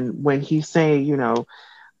attention when he say, he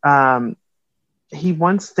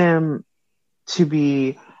wants them to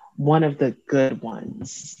be one of the good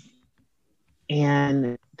ones.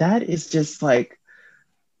 And that is just like,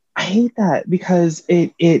 I hate that because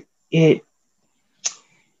it's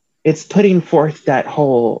putting forth that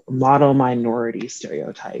whole model minority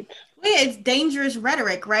stereotype. Yeah, it's dangerous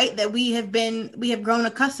rhetoric, right? That we have grown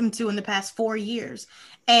accustomed to in the past 4 years.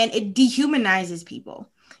 And it dehumanizes people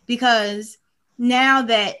because now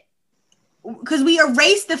because we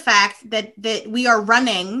erase the fact that we are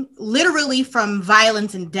running literally from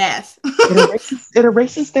violence and death. It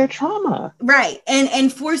erases their trauma. Right.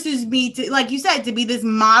 And forces me to, like you said, to be this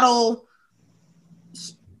model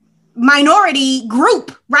minority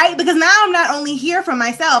group, right? Because now I'm not only here for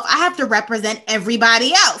myself, I have to represent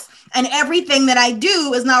everybody else. And everything that I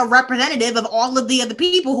do is now representative of all of the other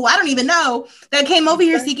people who I don't even know that came over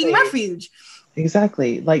here seeking refuge.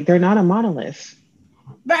 Exactly. Like they're not a monolith.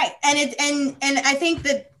 Right. And I think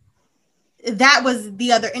that was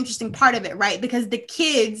the other interesting part of it, right? Because the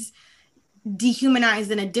kids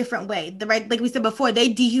dehumanized in a different way. Right, like we said before,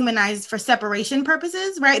 they dehumanized for separation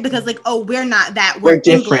purposes, right? Because like, oh, we're not that. We're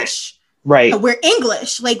different. English. Right. We're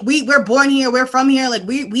English. Like we're born here. We're from here. Like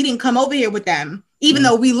we didn't come over here with them. Even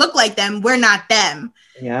though we look like them, we're not them.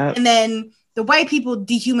 Yeah. And then the white people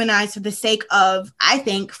dehumanize for the sake of, I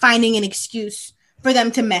think, finding an excuse for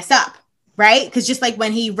them to mess up. Right? Because just like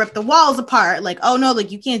when he ripped the walls apart, like, oh no,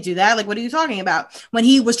 like you can't do that. Like, what are you talking about? When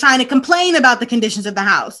he was trying to complain about the conditions of the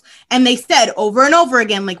house, and they said over and over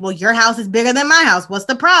again, like, well, your house is bigger than my house. What's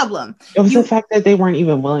the problem? It was the fact that they weren't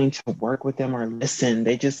even willing to work with them or listen.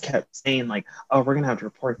 They just kept saying like, oh, we're gonna have to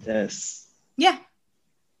report this. Yeah.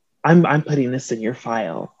 I'm putting this in your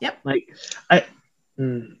file. Yep. Like I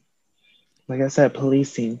said,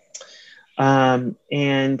 policing.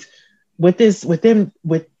 And with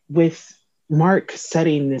Mark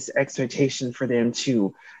setting this expectation for them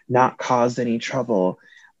to not cause any trouble,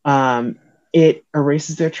 it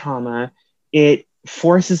erases their trauma. It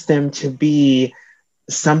forces them to be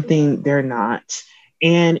something they're not.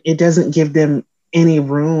 And it doesn't give them any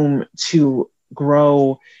room to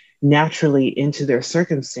grow naturally into their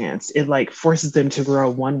circumstance. It like forces them to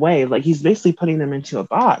grow one way. Like he's basically putting them into a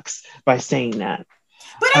box by saying that.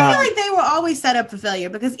 But I feel like they were always set up for failure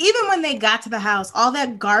because even when they got to the house, all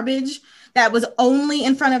that garbage that was only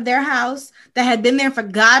in front of their house that had been there for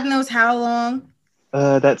God knows how long.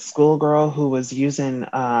 That schoolgirl who was using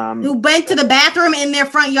who went to the bathroom in their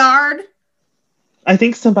front yard. I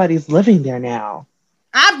think somebody's living there now.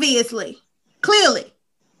 Obviously. Clearly.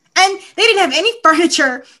 And they didn't have any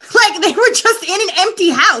furniture. Like, they were just in an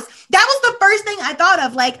empty house. That was the first thing I thought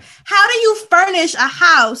of. Like, how do you furnish a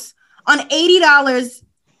house on $80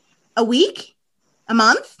 a week? A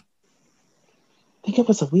month? I think it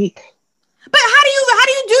was a week. But how do you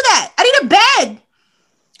do that? I need a bed.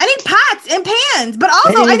 I need pots and pans, but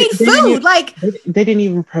also I need food. Like, they didn't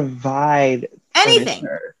even provide anything.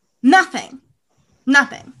 furniture.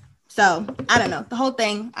 Nothing. So I don't know. The whole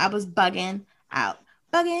thing, I was bugging out.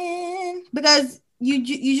 Because you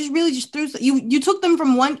just really just threw you took them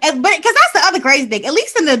from one, but because that's the other crazy thing. At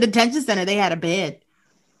least in the detention center, they had a bed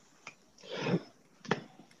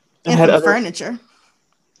and some furniture.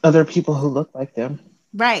 Other people who looked like them,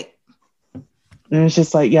 right? And it's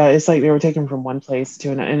just like, yeah, it's like they were taken from one place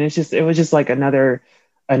to another, and it was just like another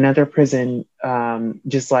prison,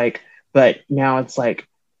 just like, but now it's like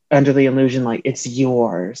under the illusion like it's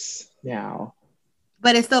yours now.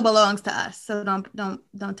 But it still belongs to us, so don't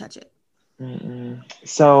touch it. Mm-mm.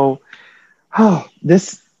 So,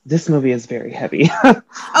 this movie is very heavy. Okay,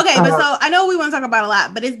 but so I know we want to talk about a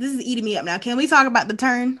lot, but this is eating me up now. Can we talk about the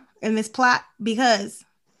turn in this plot? Because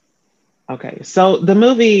okay, so the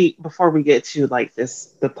movie, before we get to like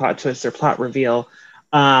the plot twist or plot reveal,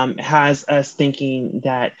 has us thinking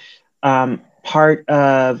that part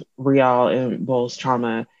of Rial and Bull's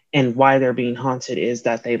trauma and why they're being haunted is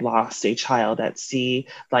that they lost a child at sea,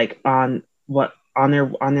 like on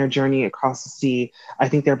their journey across the sea. I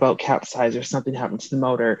think their boat capsized or something happened to the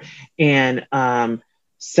motor, and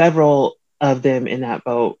several of them in that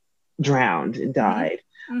boat drowned and died.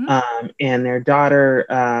 Mm-hmm. And their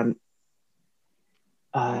daughter,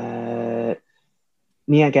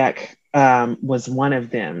 Niagak, was one of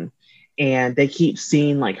them, and they keep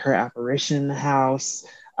seeing like her apparition in the house.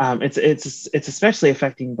 It's especially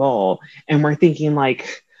affecting Bull, and we're thinking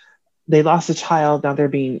like they lost a child, now they're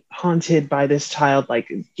being haunted by this child,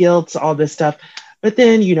 like guilt, all this stuff. But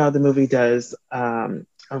then the movie does I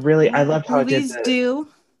loved how it did the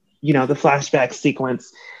flashback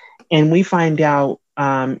sequence, and we find out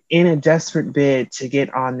in a desperate bid to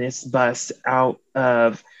get on this bus out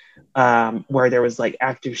of where there was like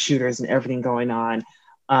active shooters and everything going on,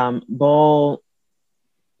 Bull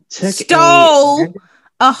stole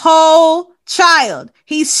a whole child.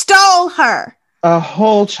 He stole her. A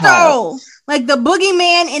whole child. Like the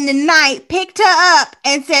boogeyman in the night picked her up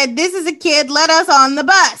and said, "This is a kid, let us on the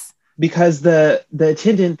bus." Because the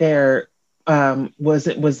attendant there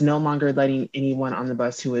was no longer letting anyone on the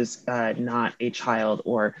bus who was not a child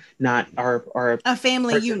or not or a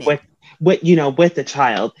family unit with the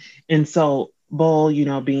child. And so Bull,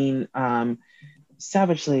 being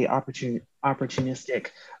savagely opportunistic,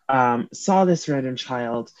 saw this random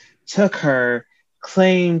child, took her,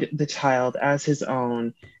 claimed the child as his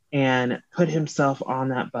own, and put himself on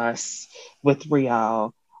that bus with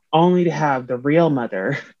Rial, only to have the real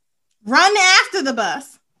mother run after the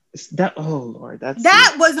bus. That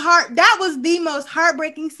was hard. That was the most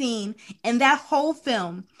heartbreaking scene in that whole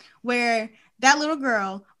film, where that little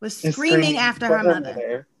girl was screaming after her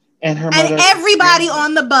mother. And everybody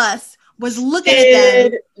on the bus was looking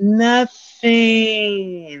at them.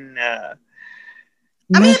 Nothing.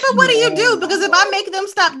 I mean, but what do you do? Because if I make them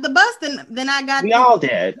stop the bus, then I got. We all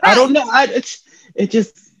did. Right. I don't know.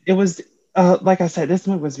 It was like I said, this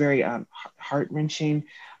movie was very heart-wrenching,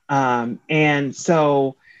 and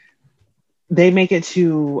so they make it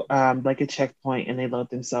to like a checkpoint, and they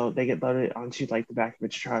get loaded onto like the back of a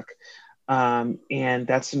truck, and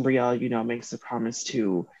that's when Rial, makes a promise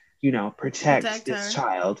to, protect this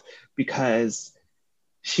child, because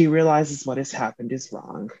she realizes what has happened is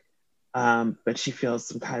wrong. But she feels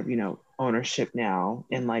some kind of, ownership now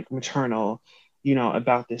and like maternal,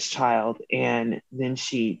 about this child. And then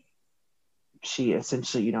she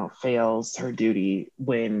essentially, fails her duty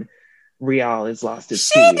when Rial is lost at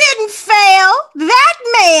sea. She didn't fail. That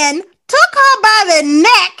man took her by the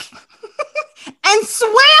neck and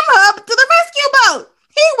swam her up to the rescue boat.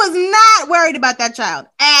 He was not worried about that child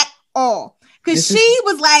at all. Because she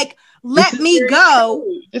was like, let me go.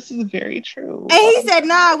 True. This is very true. And he said,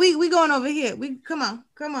 nah, we going over here. Come on.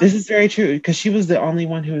 This is very true, because she was the only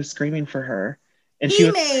one who was screaming for her. And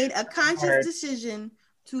he made a conscious decision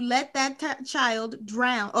to let that child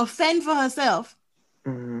drown or fend for herself.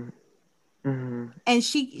 Mm-hmm. Mm-hmm. And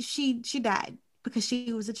she died because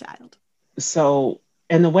she was a child. So,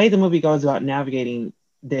 and the way the movie goes about navigating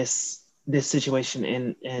this situation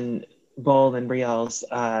in Bull and Riel's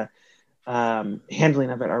handling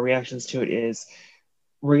of it, our reactions to it, is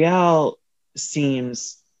Riel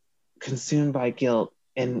seems consumed by guilt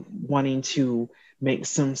and wanting to make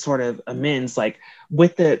some sort of amends. Like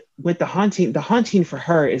with the haunting, the haunting for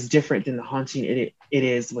her is different than the haunting it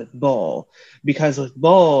is with Bull, because with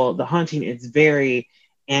Bull, the haunting is very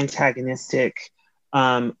antagonistic,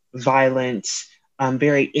 violent,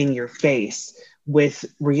 very in your face. With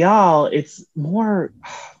Riel, it's more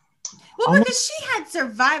well, because she had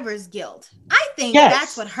survivor's guilt. I think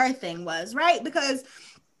that's what her thing was, right? Because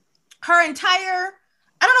her entire,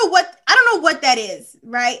 I don't know what that is,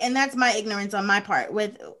 right? And that's my ignorance on my part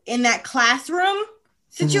with in that classroom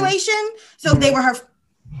situation. Mm-hmm. So they were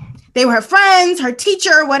her friends, her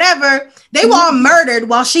teacher, whatever. They were all murdered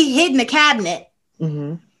while she hid in a cabinet.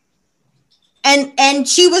 Mm-hmm. And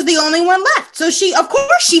she was the only one left. So of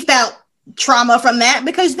course she felt trauma from that,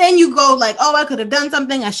 because then you go like, oh, I could have done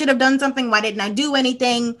something. I should have done something. Why didn't I do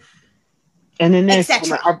anything? And then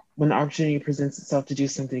when the opportunity presents itself to do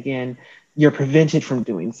something again, you're prevented from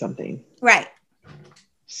doing something. Right.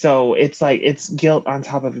 So it's like, it's guilt on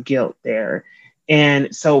top of guilt there.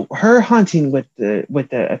 And so her haunting with the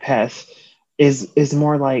Apeth is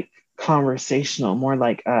more like conversational, more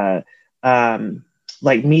like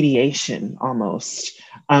mediation almost.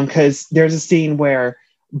 Because there's a scene where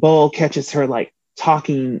Bull catches her like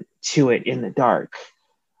talking to it in the dark.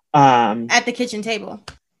 At the kitchen table.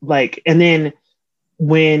 Like, and then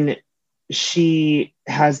when she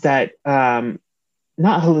has that not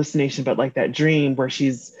hallucination, but like that dream where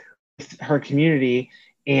she's with her community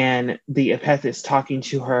and the Apeth is talking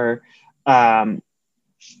to her as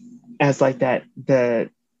like that the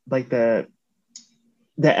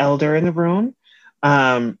elder in the room,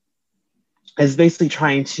 is basically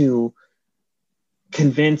trying to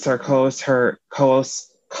convince or coerce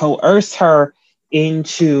her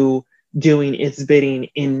into doing its bidding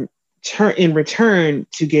in return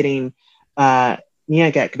to getting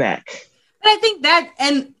Nyagak back. But I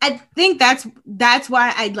think that's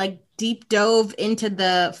why I like deep dove into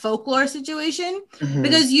the folklore situation, mm-hmm.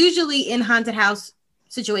 because usually in haunted house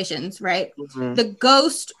situations, right, mm-hmm. the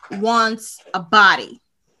ghost wants a body.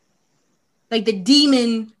 Like the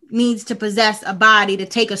demon needs to possess a body to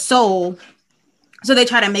take a soul. So they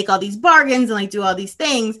try to make all these bargains and like do all these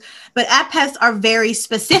things, but Apeths are very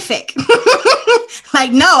specific.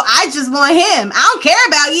 Like, no, I just want him. I don't care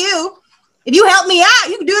about you. If you help me out,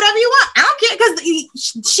 you can do whatever you want. I don't care, because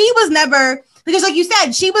she was never, because like you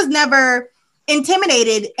said, she was never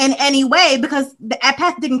intimidated in any way because the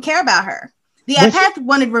Apeth didn't care about her. The Apeth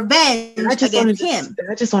wanted revenge against him.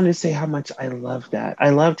 I just wanted to say how much I loved that. I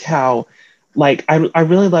loved how, like, I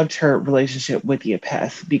really loved her relationship with the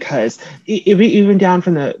Apeth, because even down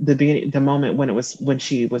from the beginning, the moment when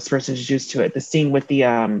she was first introduced to it, the scene with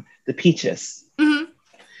the peaches. Mm-hmm.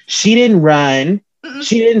 She didn't run. Mm-mm.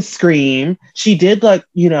 She didn't scream. She did look,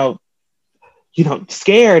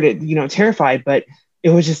 scared, terrified, but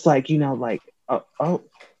it was just like, like,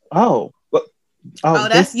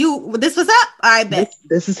 that's you. This was up. I bet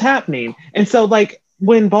this is happening. And so, like,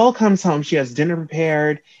 when Bull comes home, she has dinner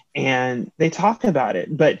prepared, and they talk about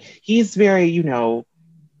it. But he's very,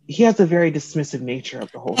 he has a very dismissive nature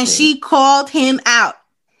of the whole thing. And she called him out,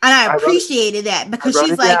 and I appreciated that, because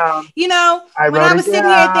she's like, down. When I was sitting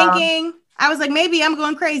here thinking, I was like, maybe I'm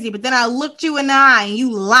going crazy, but then I looked you in the eye, and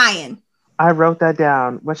you lying. I wrote that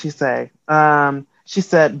down. What'd she say? She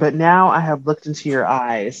said, "But now I have looked into your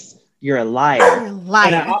eyes. You're a liar." You're a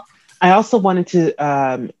liar. And I also wanted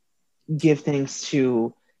to give thanks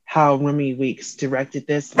to how Remy Weeks directed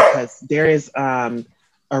this, because there is a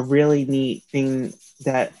really neat thing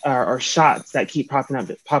that are shots that keep popping up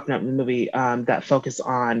in the movie that focus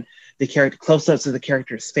on the character, close-ups of the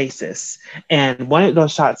characters' faces. And one of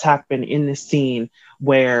those shots happened in this scene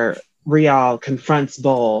where Rial confronts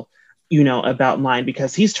Bull, about lying,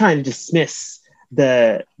 because he's trying to dismiss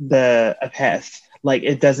the Apeth, like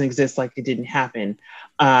it doesn't exist, like it didn't happen.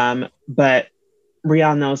 But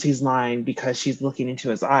Rial knows he's lying because she's looking into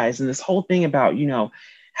his eyes. And this whole thing about,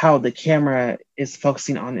 how the camera is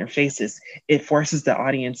focusing on their faces, it forces the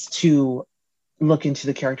audience to look into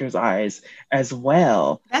the character's eyes as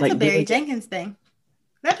well. That's like, a Barry Jenkins thing.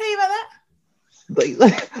 Did I tell you about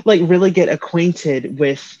that? Like really get acquainted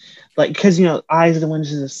with, like, because, eyes are the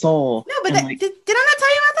windows of the soul. No, but did I not tell you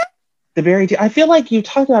about that? The Barry, I feel like you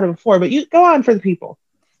talked about it before, but you go on for the people.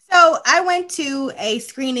 So I went to a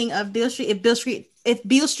screening of Beale Street, If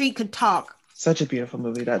Beale Street Could Talk. Such a beautiful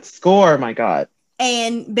movie. That score, my God.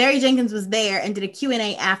 And Barry Jenkins was there and did a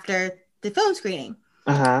Q&A after the film screening.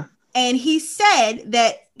 Uh-huh. And he said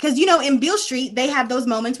that because in Beale Street they have those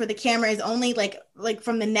moments where the camera is only like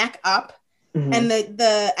from the neck up, and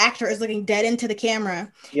the actor is looking dead into the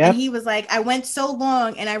camera. Yep. And he was like, I went so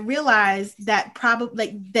long and I realized that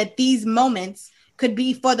that these moments could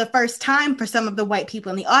be for the first time for some of the white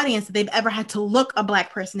people in the audience that they've ever had to look a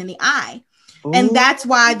Black person in the eye. Ooh. And that's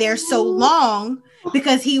why they're so long,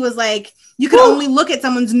 because he was like, you can only look at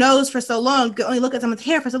someone's nose for so long, you can only look at someone's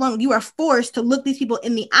hair for so long. You are forced to look these people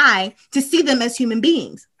in the eye to see them as human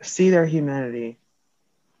beings. See their humanity.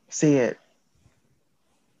 See it.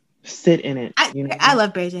 Sit in it. I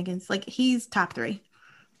love Barry Jenkins. Like, he's top 3.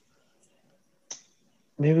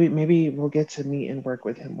 Maybe we'll get to meet and work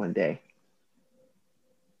with him one day.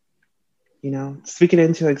 Speak it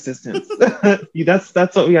into existence.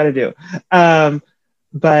 That's what we got to do.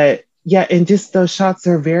 But yeah, and just those shots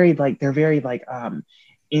are very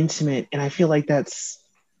intimate, and I feel like that's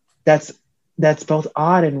both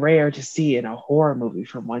odd and rare to see in a horror movie,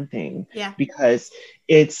 for one thing. Yeah. Because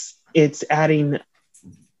it's adding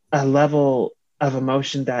a level of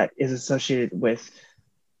emotion that is associated with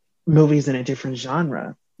movies in a different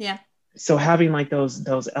genre. Yeah. So having like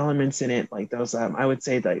those elements in it, like those I would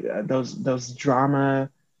say like those drama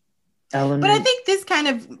elements. But I think this kind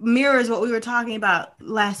of mirrors what we were talking about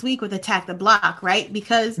last week with Attack the Block, right?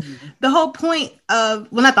 Because the whole point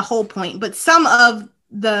of, well, not the whole point, but some of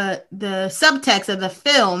the subtext of the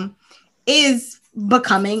film is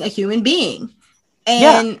becoming a human being.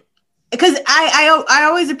 And because I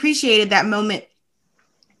always appreciated that moment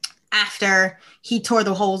after he tore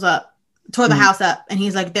the house up, and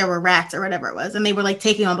he's like, there were rats or whatever it was, and they were like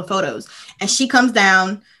taking all the photos, and she comes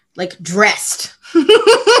down like dressed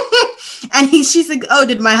and she's like, oh,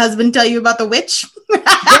 did my husband tell you about the witch? Yeah.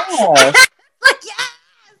 Like, yes,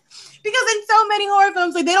 because in so many horror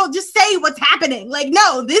films, like, they don't just say what's happening. Like,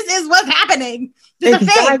 no, this is what's happening. It's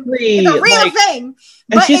exactly. A thing. It's a real thing.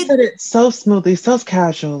 And she said it so smoothly, so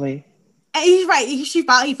casually. And he's right. He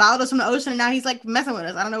followed us from the ocean, and now he's like messing with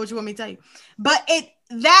us. I don't know what you want me to tell you, but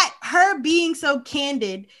her being so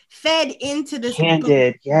candid fed into this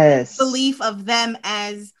belief of them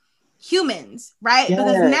as humans, right? Yes.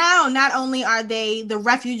 Because now not only are they the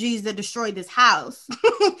refugees that destroyed this house,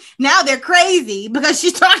 now they're crazy because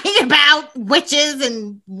she's talking about witches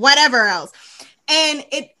and whatever else. And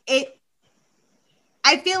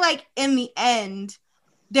I feel like in the end,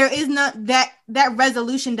 there is not that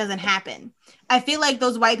resolution doesn't happen. I feel like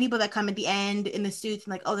those white people that come at the end in the suits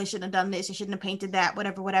and like, oh, they shouldn't have done this, they shouldn't have painted that,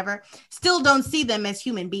 whatever, still don't see them as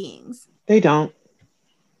human beings. They don't.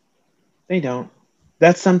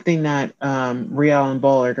 That's something that Riel and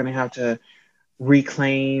Bull are going to have to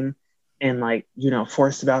reclaim and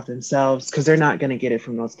force about themselves, because they're not going to get it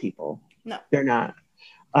from those people. No, they're not.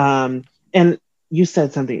 And you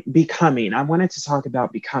said something, becoming. I wanted to talk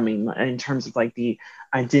about becoming in terms of like the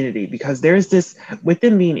identity, because there's this with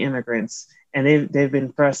them being immigrants, and they've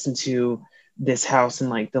been thrust into this house in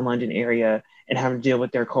like the London area and having to deal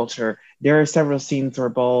with their culture. There are several scenes where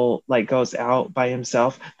Bull like goes out by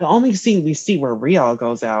himself. The only scene we see where Riel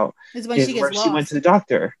goes out is when she went to the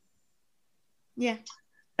doctor. Yeah.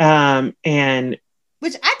 And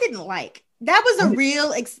which I didn't like. That was a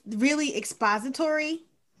really expository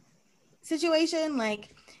situation.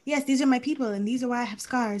 Like, yes, these are my people, and these are why I have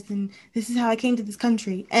scars, and this is how I came to this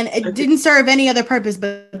country. And it didn't serve any other purpose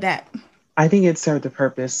but that. I think it served the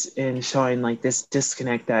purpose in showing like this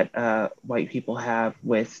disconnect that white people have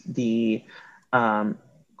with the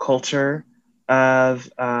culture of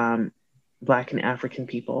Black and African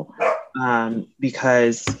people,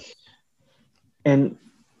 because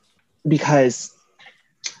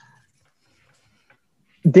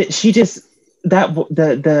the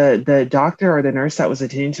doctor or the nurse that was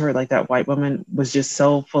attending to her, like that white woman, was just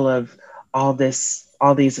so full of all these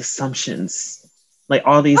assumptions. Like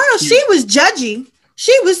all these. Oh, she was judgy.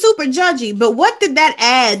 She was super judgy. But what did that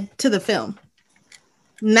add to the film?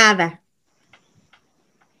 Nada.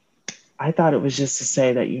 I thought it was just to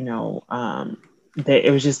say that, that it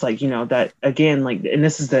was just like, that again, like, and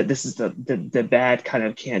this is the bad kind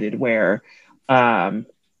of candid where your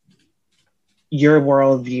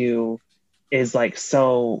worldview is like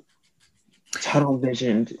so tunnel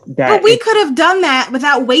visioned that. But we could have done that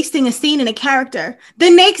without wasting a scene in a character. The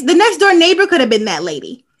next door neighbor could have been that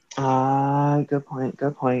lady. Good point.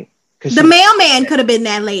 The mailman could have been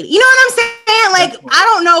that lady. You know what I'm saying? Like, I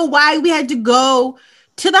don't know why we had to go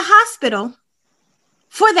to the hospital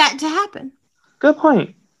for that to happen. Good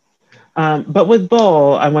point. But with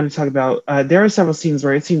Bull, I want to talk about, there are several scenes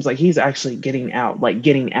where it seems like he's actually getting out, like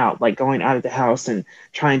going out of the house and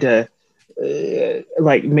trying to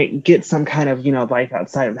get some kind of, life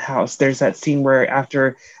outside of the house. There's that scene where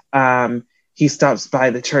after he stops by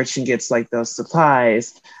the church and gets like those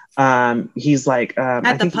supplies. He's like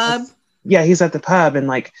at the pub. He's at the pub, and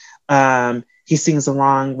like he sings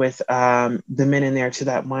along with the men in there to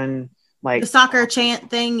that one, like the soccer chant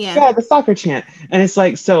thing. Yeah, the soccer chant. And it's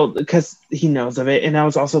like, so because he knows of it. And I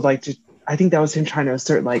was also like, I think that was him trying to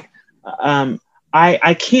assert like,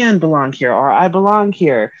 I can belong here, or I belong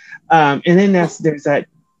here. And then there's that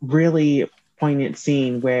really poignant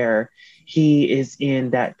scene where he is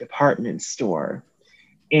in that department store.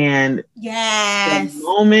 And yes, the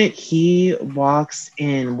moment he walks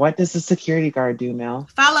in, what does the security guard do, Mel?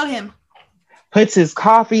 Follow him. Puts his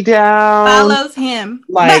coffee down. Follows him.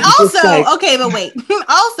 Like, but also, okay, but wait.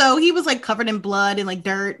 Also, he was like covered in blood and like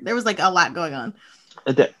dirt. There was like a lot going on.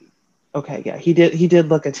 Okay, yeah, he did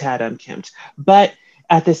look a tad unkempt. But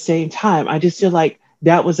at the same time, I just feel like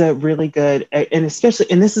that was a really good, and especially,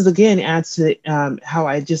 and this is again adds to how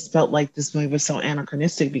I just felt like this movie was so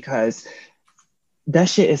anachronistic, because that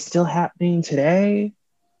shit is still happening today.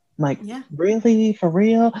 Like, really, for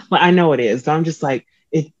real? Like, I know it is, but I'm just like,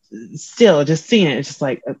 it still just seeing it. It's just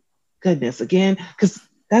like, goodness, again, because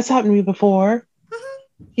that's happened to me before.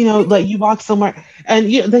 Mm-hmm. You know, like you walk somewhere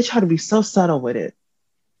and they try to be so subtle with it,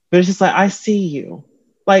 but it's just like, I see you.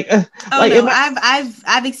 Like,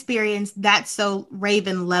 I've experienced that. So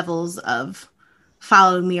Raven levels of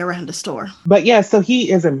following me around the store. But yeah, so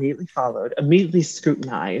he is immediately followed, immediately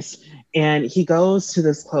scrutinized, and he goes to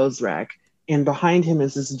this clothes rack, and behind him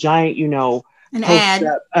is this giant, an ad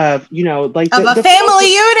of, like of a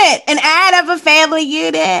family unit, an ad of a family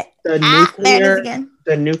unit.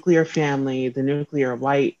 The nuclear family, the nuclear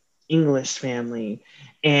white English family,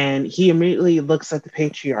 and he immediately looks at the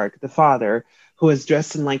patriarch, the father, who is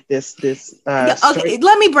dressed in like this. Okay,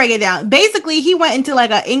 let me break it down. Basically, he went into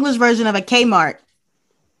like an English version of a Kmart,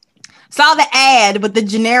 saw the ad with the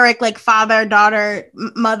generic like father, daughter,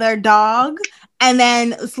 mother, dog, and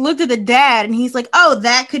then looked at the dad, and he's like, "Oh,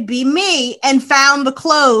 that could be me," and found the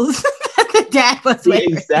clothes that the dad was wearing.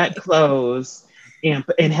 The exact clothes,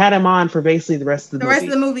 and had him on for basically the rest of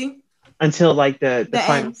the movie until like the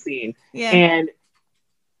final end. Scene. Yeah, and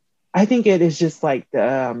I think it is just like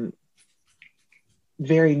the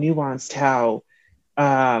very nuanced how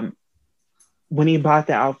when he bought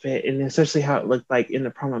the outfit, and especially how it looked like in the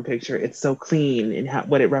promo picture, it's so clean and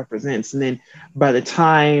what it represents. And then by the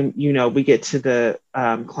time, we get to the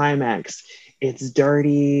climax, it's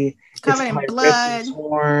dirty, covered in blood,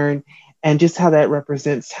 torn, and just how that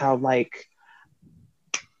represents how like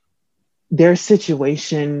their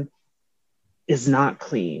situation is not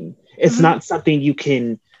clean. It's not something you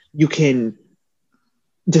can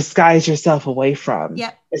disguise yourself away from.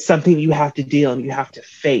 Yep. It's something you have to deal and you have to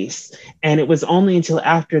face. And it was only until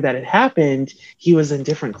after that it happened, he was in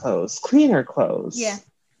different clothes, cleaner clothes. Yeah.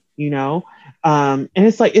 And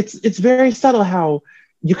it's like, it's very subtle how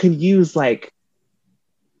you can use like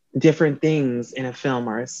different things in a film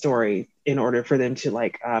or a story in order for them to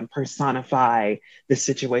like personify the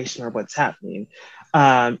situation or what's happening.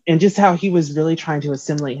 And just how he was really trying to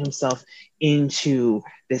assimilate himself into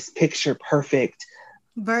this picture perfect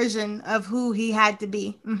version of who he had to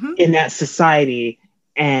be in that society,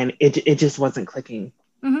 and it just wasn't clicking.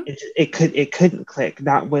 It couldn't click,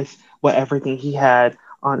 not with everything he had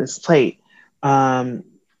on his plate. Did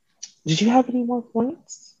you have any more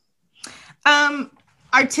points?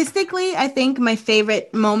 Artistically, I think my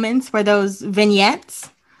favorite moments were those vignettes,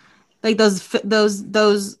 like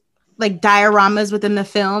those like dioramas within the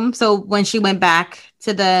film. So when she went back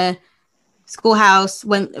to the schoolhouse,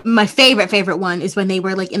 when my favorite one is when they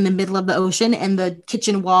were like in the middle of the ocean and the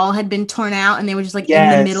kitchen wall had been torn out and they were just like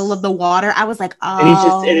in the middle of the water. I was like,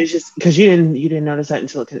 oh, and it's just because you didn't notice that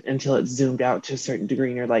until it zoomed out to a certain degree,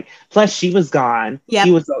 and you're like, plus she was gone. Yeah,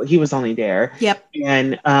 he was only there. Yep.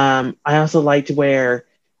 And I also liked where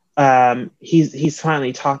he's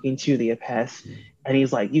finally talking to the Apeth, and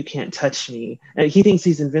he's like, you can't touch me, and he thinks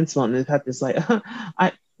he's invincible, and the Apeth is like,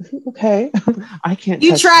 okay, I can't.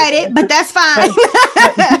 You tried it, but that's fine.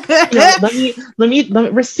 Let me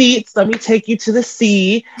receipts. Let me take you to the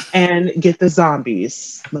sea and get the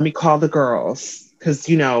zombies. Let me call the girls, because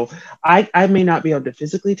I may not be able to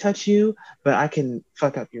physically touch you, but I can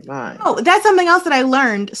fuck up your mind. Oh, that's something else that I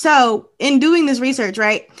learned. So in doing this research,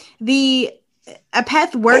 right, the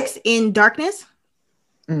Apeth works in darkness,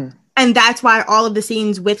 and that's why all of the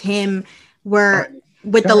scenes with him were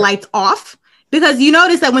with the lights off. Because you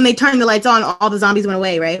notice that when they turned the lights on, all the zombies went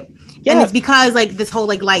away, right? Yeah. And it's because like this whole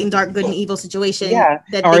like light and dark, good and evil situation that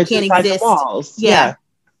they can't exist. The walls. Yeah.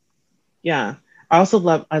 I also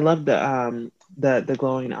love the the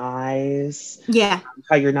glowing eyes. Yeah.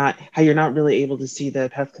 How you're not really able to see the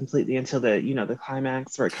path completely until the the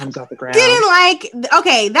climax where it comes off the ground. Didn't like.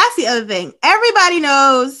 Okay, that's the other thing. Everybody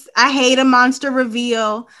knows I hate a monster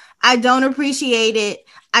reveal. I don't appreciate it.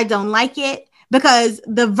 I don't like it because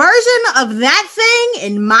the version of that thing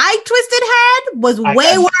in my twisted head was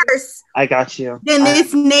way worse. I got you. Than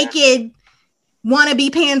this naked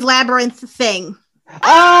wannabe Pan's Labyrinth thing.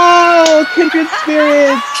 Oh, Kindred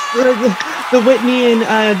Spirits, the Whitney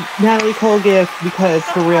and Natalie Cole gift. Because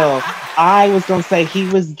for real, I was gonna say he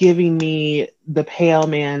was giving me the Pale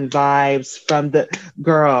Man vibes from the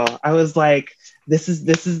girl. I was like, this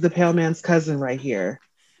is the Pale Man's cousin right here.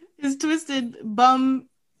 His twisted bum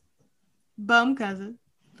cousin.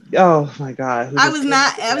 Oh my god! I was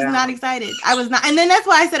not excited. I was not, and then that's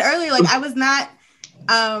why I said earlier, like I was not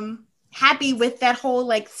happy with that whole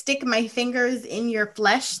like stick my fingers in your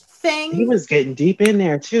flesh thing. He was getting deep in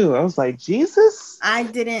there too. I was like, Jesus. I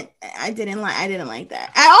didn't like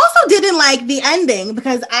that. I also didn't like the ending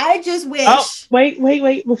because I just wish. Oh,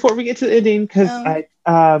 wait! Before we get to the ending, because I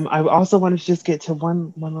also want to just get to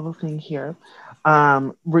one little thing here.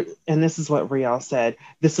 And this is what Rial said.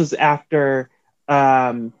 This was after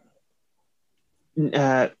God,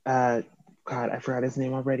 I forgot his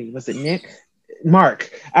name already. Was it Nick?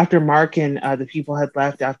 Mark. After Mark and the people had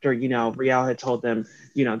left, after Rial had told them,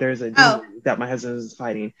 there's a demon that my husband is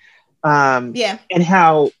fighting. And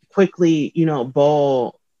how quickly,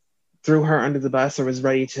 Bull threw her under the bus or was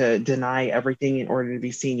ready to deny everything in order to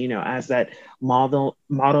be seen, as that model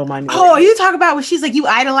minority. Oh, you talk about when she's like, you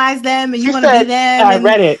idolize them and you want to be them. I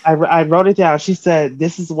read it. I wrote it down. She said,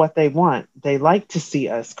 this is what they want. They like to see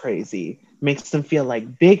us crazy. Makes them feel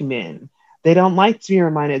like big men. They don't like to be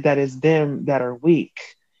reminded that it's them that are weak.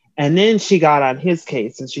 And then she got on his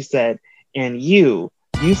case and she said, and you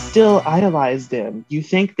still idolize them. You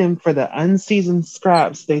thank them for the unseasoned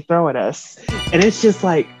scraps they throw at us. And it's just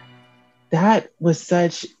like, that was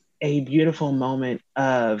such a beautiful moment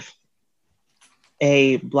of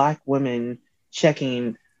a Black woman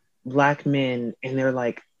checking Black men and their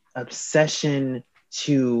like obsession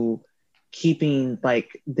to keeping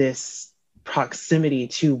like this proximity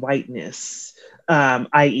to whiteness,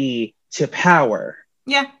 i.e. to power.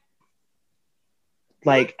 Yeah.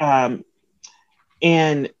 Like,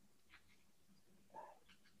 and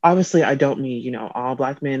obviously I don't mean, all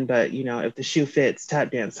Black men, but if the shoe fits,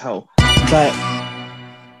 tap dance ho. But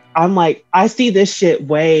I'm like, I see this shit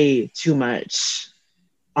way too much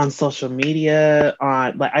on social media,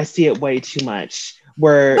 I see it way too much.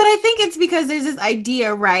 But I think it's because there's this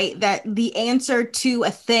idea, right, that the answer to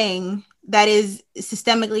a thing that is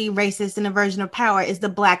systemically racist and a version of power is the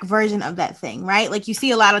Black version of that thing, right? Like you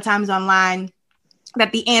see a lot of times online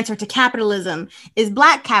that the answer to capitalism is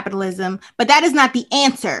Black capitalism, but that is not the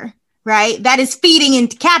answer, right? That is feeding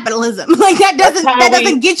into capitalism. Like that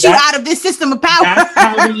doesn't get you out of this system of power.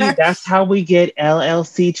 That's how we get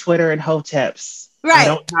LLC, Twitter, and Hoteps. Right. I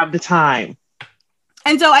don't have the time.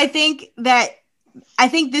 And so I think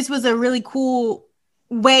this was a really cool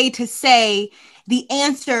way to say the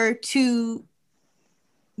answer to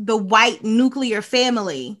the white nuclear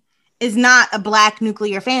family is not a Black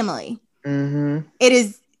nuclear family. Mm-hmm. It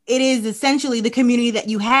is essentially the community that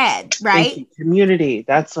you had, right? Community.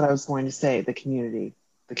 That's what I was going to say. The community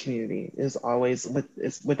is always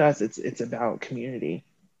with us. It's about community.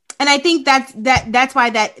 And I think that's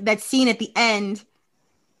why that scene at the end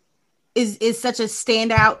is such a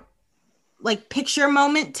standout like picture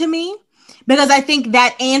moment to me, because I think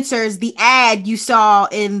that answers the ad you saw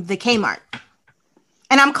in the Kmart.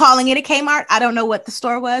 And I'm calling it a Kmart. I don't know what the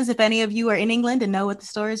store was. If any of you are in England and know what the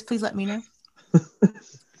store is, please let me know.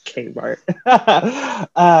 Kmart.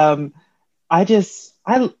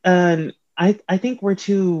 I think we're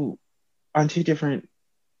on two different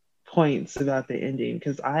points about the ending,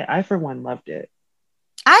 because I for one loved it.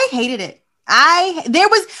 I hated it. I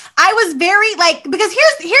was very like, because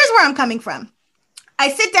here's where I'm coming from. I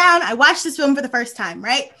sit down, I watch this film for the first time,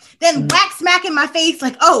 right? Then whack smack in my face,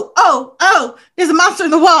 like, oh, there's a monster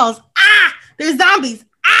in the walls. Ah, there's zombies.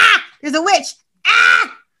 Ah, there's a witch.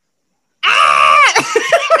 Ah.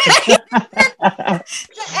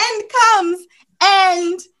 The end comes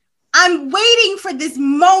and I'm waiting for this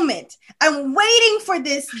moment. I'm waiting for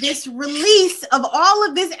this release of all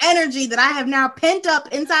of this energy that I have now pent up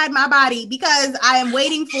inside my body, because I am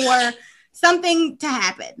waiting for something to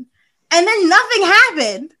happen. And then nothing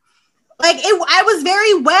happened. I was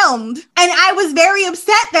very whelmed, and I was very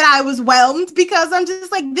upset that I was whelmed, because I'm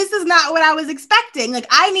just like, this is not what I was expecting. Like,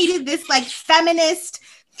 I needed this like feminist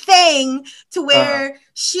thing to where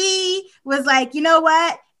she was like, you know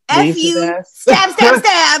what? F you,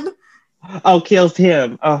 stab. Oh, kills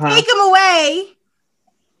him. Uh-huh. Take him away.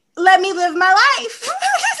 Let me live my life.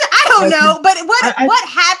 I don't know, but what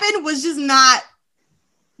happened was just not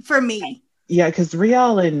for me. Yeah, because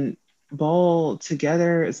Riel and Bowl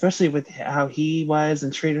together, especially with how he was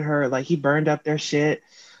and treated her, like he burned up their shit.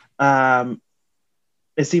 Um,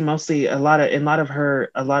 it seemed mostly a lot of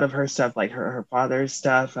her stuff, like her father's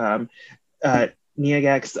stuff,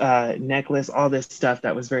 Niagak's necklace, all this stuff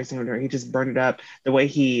that was very similar to her. He just burned it up. The way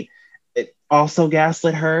he it also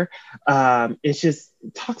gaslit her. It's just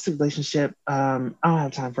toxic relationship. I don't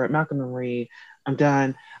have time for it. Malcolm and Marie, I'm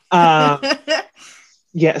done. Um,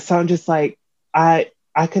 yeah, so I'm just like, I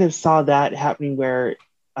could have saw that happening where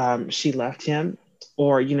she left him,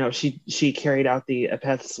 or she carried out the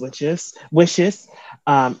Apeth's wishes.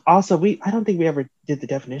 Also, I don't think we ever did the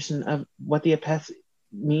definition of what the Apeth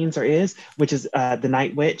means or is, which is the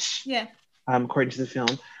Night Witch. Yeah. According to the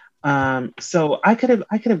film. So I could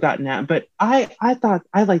have gotten that, but I thought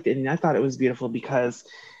I liked it, and I thought it was beautiful because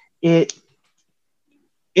the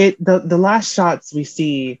last shots we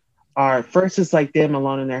see are first is like them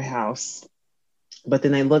alone in their house, but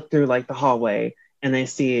then they look through like the hallway and they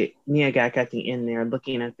see Niagak at the end there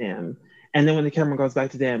looking at them, and then when the camera goes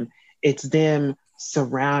back to them, it's them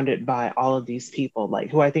surrounded by all of these people,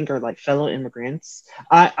 like who I think are like fellow immigrants.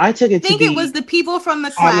 I took it. I think it was the people from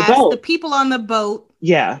the class, the people on the boat.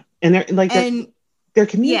 Yeah, and they're like their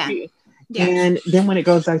community. Yeah. And then when it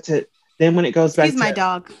goes back to He's my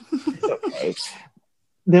dog. It's okay.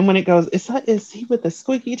 Then when it goes, is he with the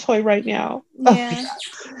squeaky toy right now? Yeah.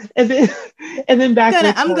 Oh, and then back.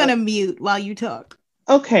 I'm gonna mute while you talk.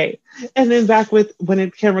 Okay, and then back with when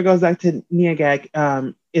the camera goes back to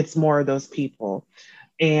Niagak, it's more of those people,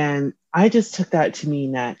 and I just took that to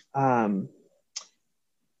mean that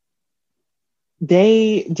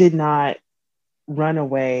they did not run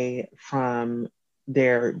away from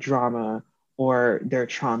their drama or their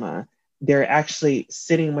trauma. They're actually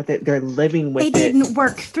sitting with it. They're living with it. They didn't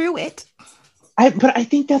work through it. But I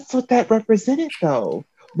think that's what that represented, though.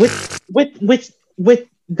 With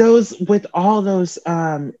all those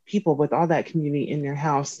people, with all that community in their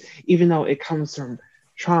house, even though it comes from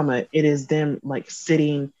trauma, it is them like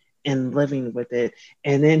sitting and living with it.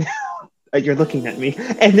 And then you're looking at me,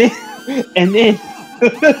 and then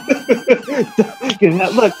getting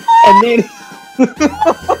that look,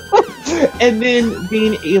 and then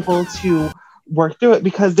being able to work through it,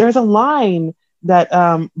 because there's a line that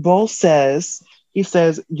Bull says. He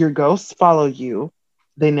says, "Your ghosts follow you.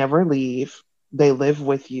 They never leave. They live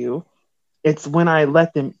with you. It's when I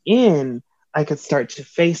let them in, I could start to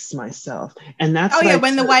face myself." And that's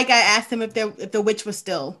when the white guy asked him if the witch was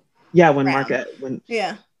still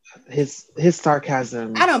his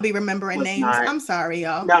sarcasm. I don't be remembering names. I'm sorry,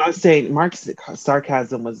 y'all. No, I'm saying Mark's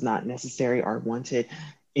sarcasm was not necessary or wanted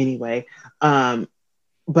anyway.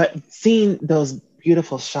 But seeing those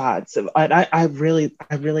beautiful shots, I really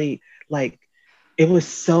like. It was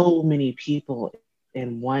so many people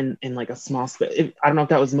in like a small space. I don't know if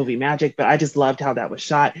that was movie magic, but I just loved how that was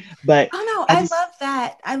shot. But I love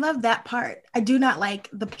that. I love that part. I do not like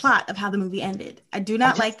the plot of how the movie ended. I do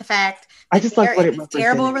not like the fact I just like what it represented.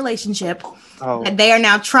 Terrible relationship that they are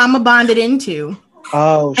now trauma bonded into.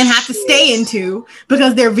 And have to stay into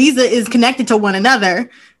because their visa is connected to one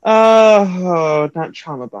another. Not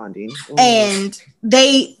trauma bonding. And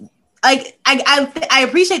they I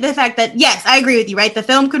appreciate the fact that, yes, I agree with you, right? The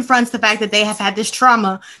film confronts the fact that they have had this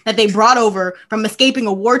trauma that they brought over from escaping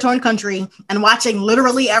a war-torn country and watching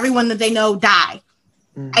literally everyone that they know die.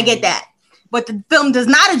 Mm-hmm. I get that. What the film does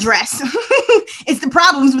not address is the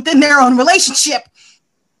problems within their own relationship.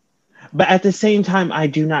 But at the same time, I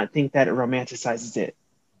do not think that it romanticizes it.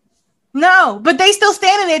 No, but they still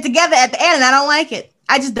standing there together at the end, and I don't like it.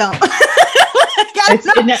 I just don't. I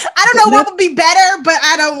don't know what would be better, but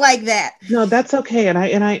I don't like that. No, that's okay, and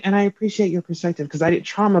I appreciate your perspective, because I did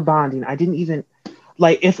trauma bonding. I didn't even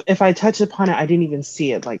like if I touch upon it, I didn't even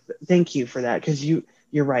see it. Like, thank you for that, because you're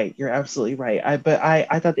right. You're absolutely right. I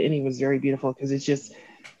thought the ending was very beautiful, because it's just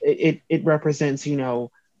it represents,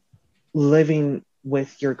 living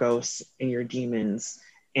with your ghosts and your demons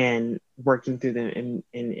and working through them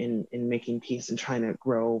and making peace and trying to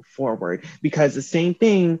grow forward. Because the same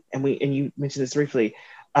thing, and you mentioned this briefly,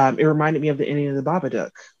 it reminded me of the ending of the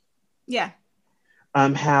Babadook. Yeah.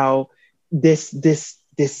 How this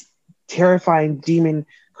terrifying demon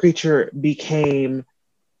creature became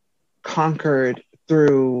conquered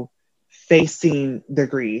through facing the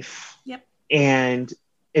grief. Yep. And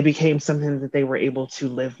it became something that they were able to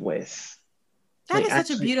live with. That is such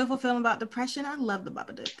a beautiful film about depression. I love the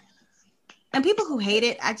Babadook. And people who hate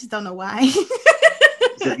it, I just don't know why.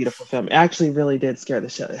 It's a beautiful film. It actually really did scare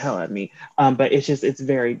the hell out of me. But it's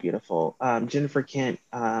very beautiful. Jennifer Kent,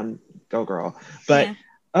 go girl. But Yeah.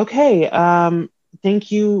 okay.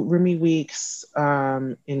 Thank you, Remy Weeks,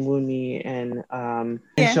 and Wunmi and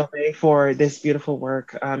Chauvet for this beautiful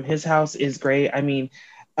work. His house is great. I mean,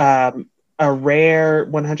 a rare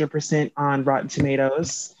 100% on Rotten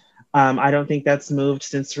Tomatoes. I don't think that's moved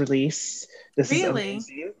since release. This is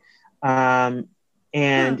amazing. And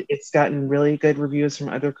it's gotten really good reviews from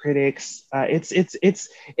other critics.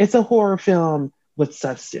 It's a horror film with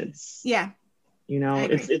substance. Yeah. You know,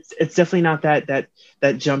 it's definitely not that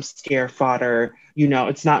jump scare fodder. You know,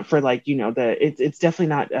 it's not for like, you know, it's definitely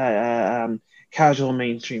not casual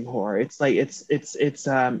mainstream horror. It's like it's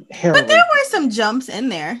harrowing. But there were some jumps in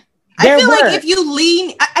there. I feel like if you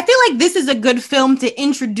lean, I feel like this is a good film to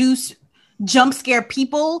introduce jump scare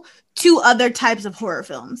people to other types of horror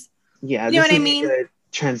films. Yeah, you know what I mean? A good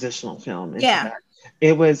transitional film. Yeah. That.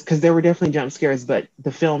 It was because there were definitely jump scares, but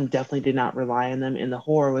the film definitely did not rely on them, and the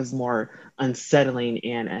horror was more unsettling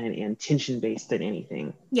and tension based than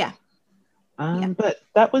anything. Yeah. But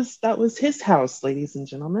that was his house, ladies and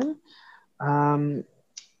gentlemen. Any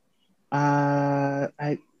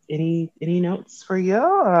notes for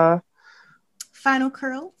you? Final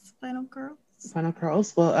curls.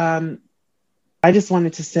 Well, I just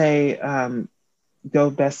wanted to say, go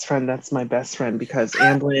best friend. That's my best friend, because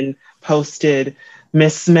Amblin posted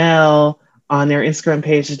Miss Mel on their Instagram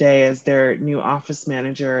page today as their new office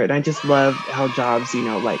manager. And I just love how Jobs, you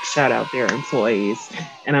know, like shout out their employees.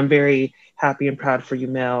 And I'm very happy and proud for you,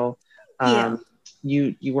 Mel.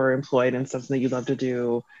 You were employed in something that you love to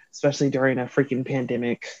do, especially during a freaking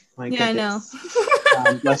pandemic. My goodness.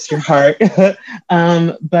 I know. Bless your heart.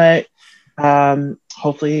 But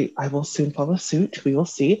hopefully I will soon follow suit. We will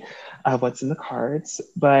see what's in the cards.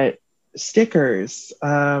 But stickers.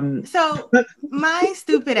 So my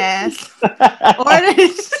stupid ass I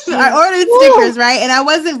ordered stickers, right? And I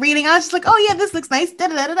wasn't reading. I was just like, oh yeah, this looks nice.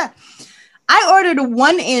 I ordered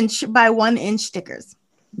 1 inch by 1 inch stickers.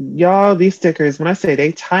 Y'all, these stickers, when I say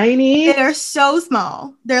they tiny, they're so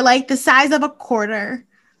small. They're like the size of a quarter.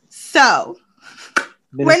 So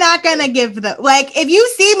we're not gonna give them, like, if you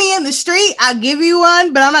see me in the street, I'll give you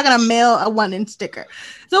one, but I'm not gonna mail a 1 inch sticker.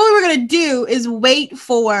 So what we're gonna do is wait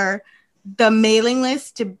for the mailing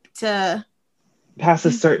list to pass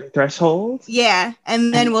a certain threshold. Yeah,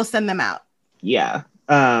 and then we'll send them out. Yeah.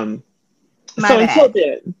 My bad. Until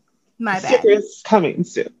then, my bad. Stickers coming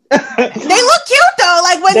soon. They look cute though.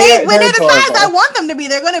 Like when they're the size I want them to be,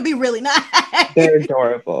 they're gonna be really nice. They're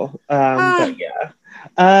adorable. But yeah.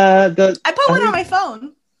 I put one on my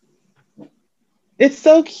phone. It's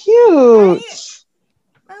so cute.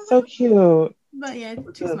 Right? So cute. But yeah,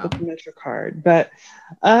 too small. small. With your card. But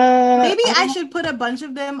maybe I should put a bunch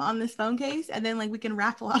of them on this phone case, and then like we can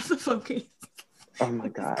raffle off the phone case. Oh my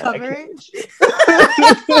god. Cover it.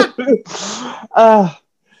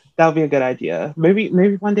 That would be a good idea. Maybe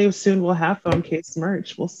one day soon we'll have phone case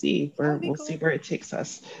merch. We'll see see where it takes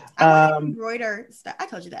us. I want to embroider stuff. I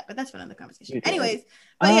told you that, but that's for another conversation. Anyways,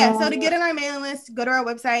 but yeah, so to get on our mailing list, go to our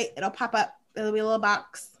website. It'll pop up. It'll be a little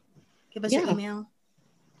box. Give us your email.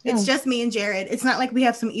 Yeah. It's just me and Jared. It's not like we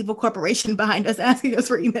have some evil corporation behind us asking us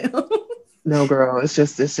for email. No, girl. It's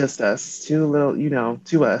just us. To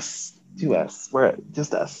us. We're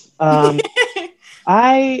just us. I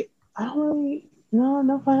don't really.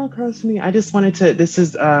 No final curls for me. I just wanted to, this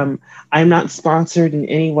is, I'm not sponsored in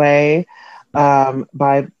any way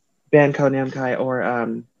by Banco Namco or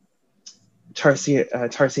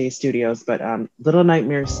Tarsier Studios, but Little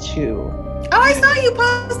Nightmares 2. Oh, I saw you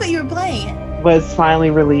post that you were playing it. Was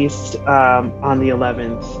finally released on the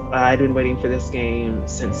 11th. I've been waiting for this game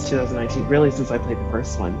since 2019, really since I played the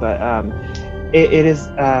first one, but it is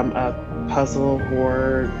a puzzle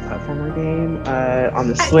horror platformer game on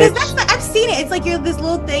the Switch. I've seen it. It's like you're this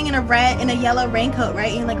little thing in a yellow raincoat,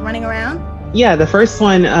 right? You're like running around. Yeah, the first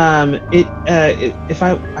one, if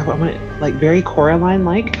I want like very Coraline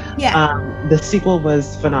like. Yeah. The sequel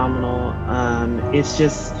was phenomenal. It's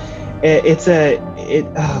just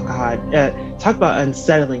oh god, talk about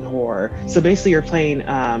unsettling horror. So basically, you're playing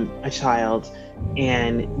a child,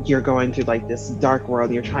 and you're going through like this dark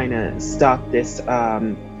world. You're trying to stop this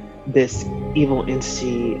this evil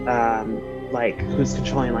entity, like who's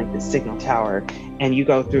controlling like this signal tower, and you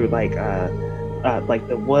go through like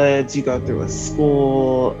the woods. You go through a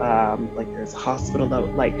school, like there's a hospital.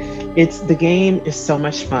 Like the game is so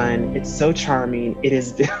much fun. It's so charming. It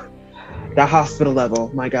is. The hospital level,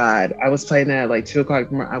 my god! I was playing that at like 2 o'clock.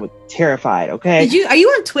 I was terrified. Okay. Are you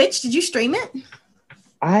on Twitch? Did you stream it?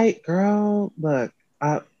 Look,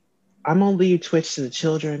 I'm gonna leave Twitch to the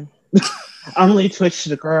children. Only Twitch to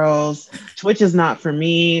the girls. Twitch is not for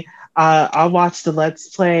me. I'll watch the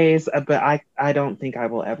Let's Plays, but I don't think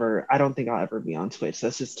I'll ever be on Twitch.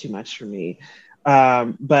 That's just too much for me.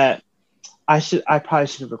 But I probably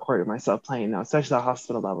should have recorded myself playing though, especially the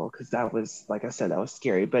hospital level, because that was, like I said, that was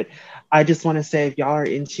scary. But I just want to say, if y'all are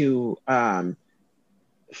into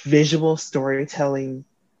visual storytelling,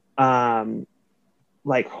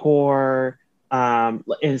 like horror, and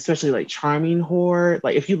especially like charming horror,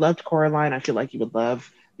 like if you loved Coraline, I feel like you would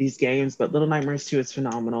love these games. But Little Nightmares 2 is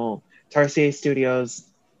phenomenal. Tarsier Studios,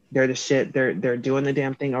 they're the shit. They're doing the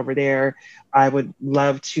damn thing over there. I would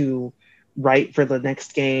love to write for the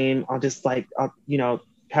next game. I'll just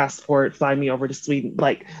passport, fly me over to Sweden.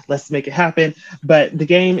 Like, let's make it happen. But the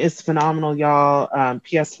game is phenomenal, y'all.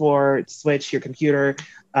 PS4, Switch, your computer.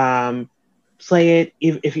 Play it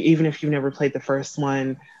even if you've never played the first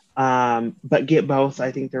one. But get both.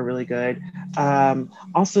 I think they're really good.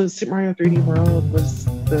 Also, Super Mario 3D World was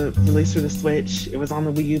the release for the Switch. It was on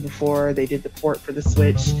the Wii U before. They did the port for the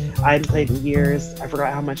Switch. I hadn't played in years. I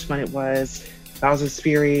forgot how much fun it was. Bowser's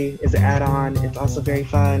Fury is an add-on. It's also very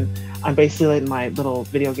fun. I'm basically letting my little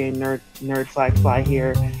video game nerd flag fly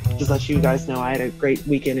here. Just let you guys know I had a great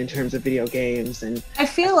weekend in terms of video games. And I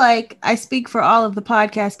feel like I speak for all of the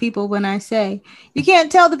podcast people when I say you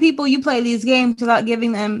can't tell the people you play these games without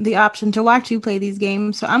giving them the option to watch you play these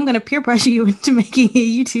games. So I'm going to peer pressure you into making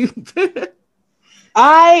a YouTube.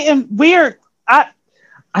 I am weird. I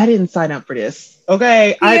didn't sign up for this.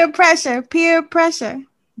 Okay. Peer pressure.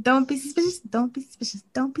 Don't be suspicious. Don't be suspicious.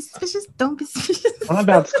 Don't be suspicious. Don't be suspicious. I'm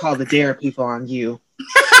about to call the Dare people on you.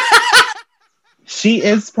 She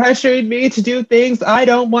is pressuring me to do things I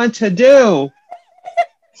don't want to do.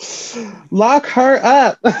 Lock her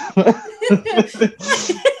up. But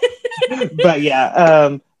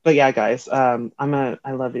yeah, guys. I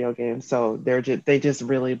love video games, so they just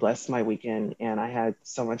really blessed my weekend, and I had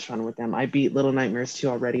so much fun with them. I beat Little Nightmares 2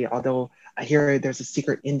 already, although I hear there's a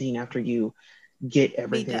secret ending after you get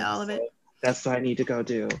everything. All of it. That's what I need to go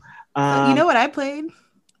do. You know what I played?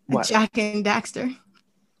 What? Jak and Daxter.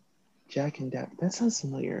 Jak and Daxter. That sounds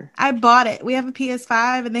familiar. I bought it. We have a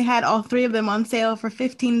PS5 and they had all three of them on sale for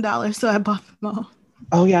 $15, so I bought them all.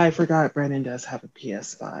 Oh yeah, I forgot Brandon does have a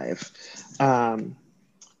PS5.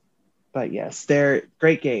 But yes, they're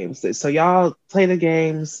great games. So y'all play the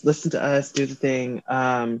games, listen to us, do the thing.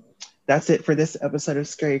 That's it for this episode of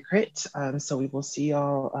Scary Crit. So we will see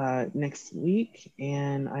y'all next week.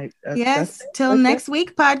 And till next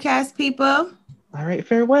week, podcast people. All right,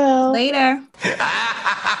 farewell. Later.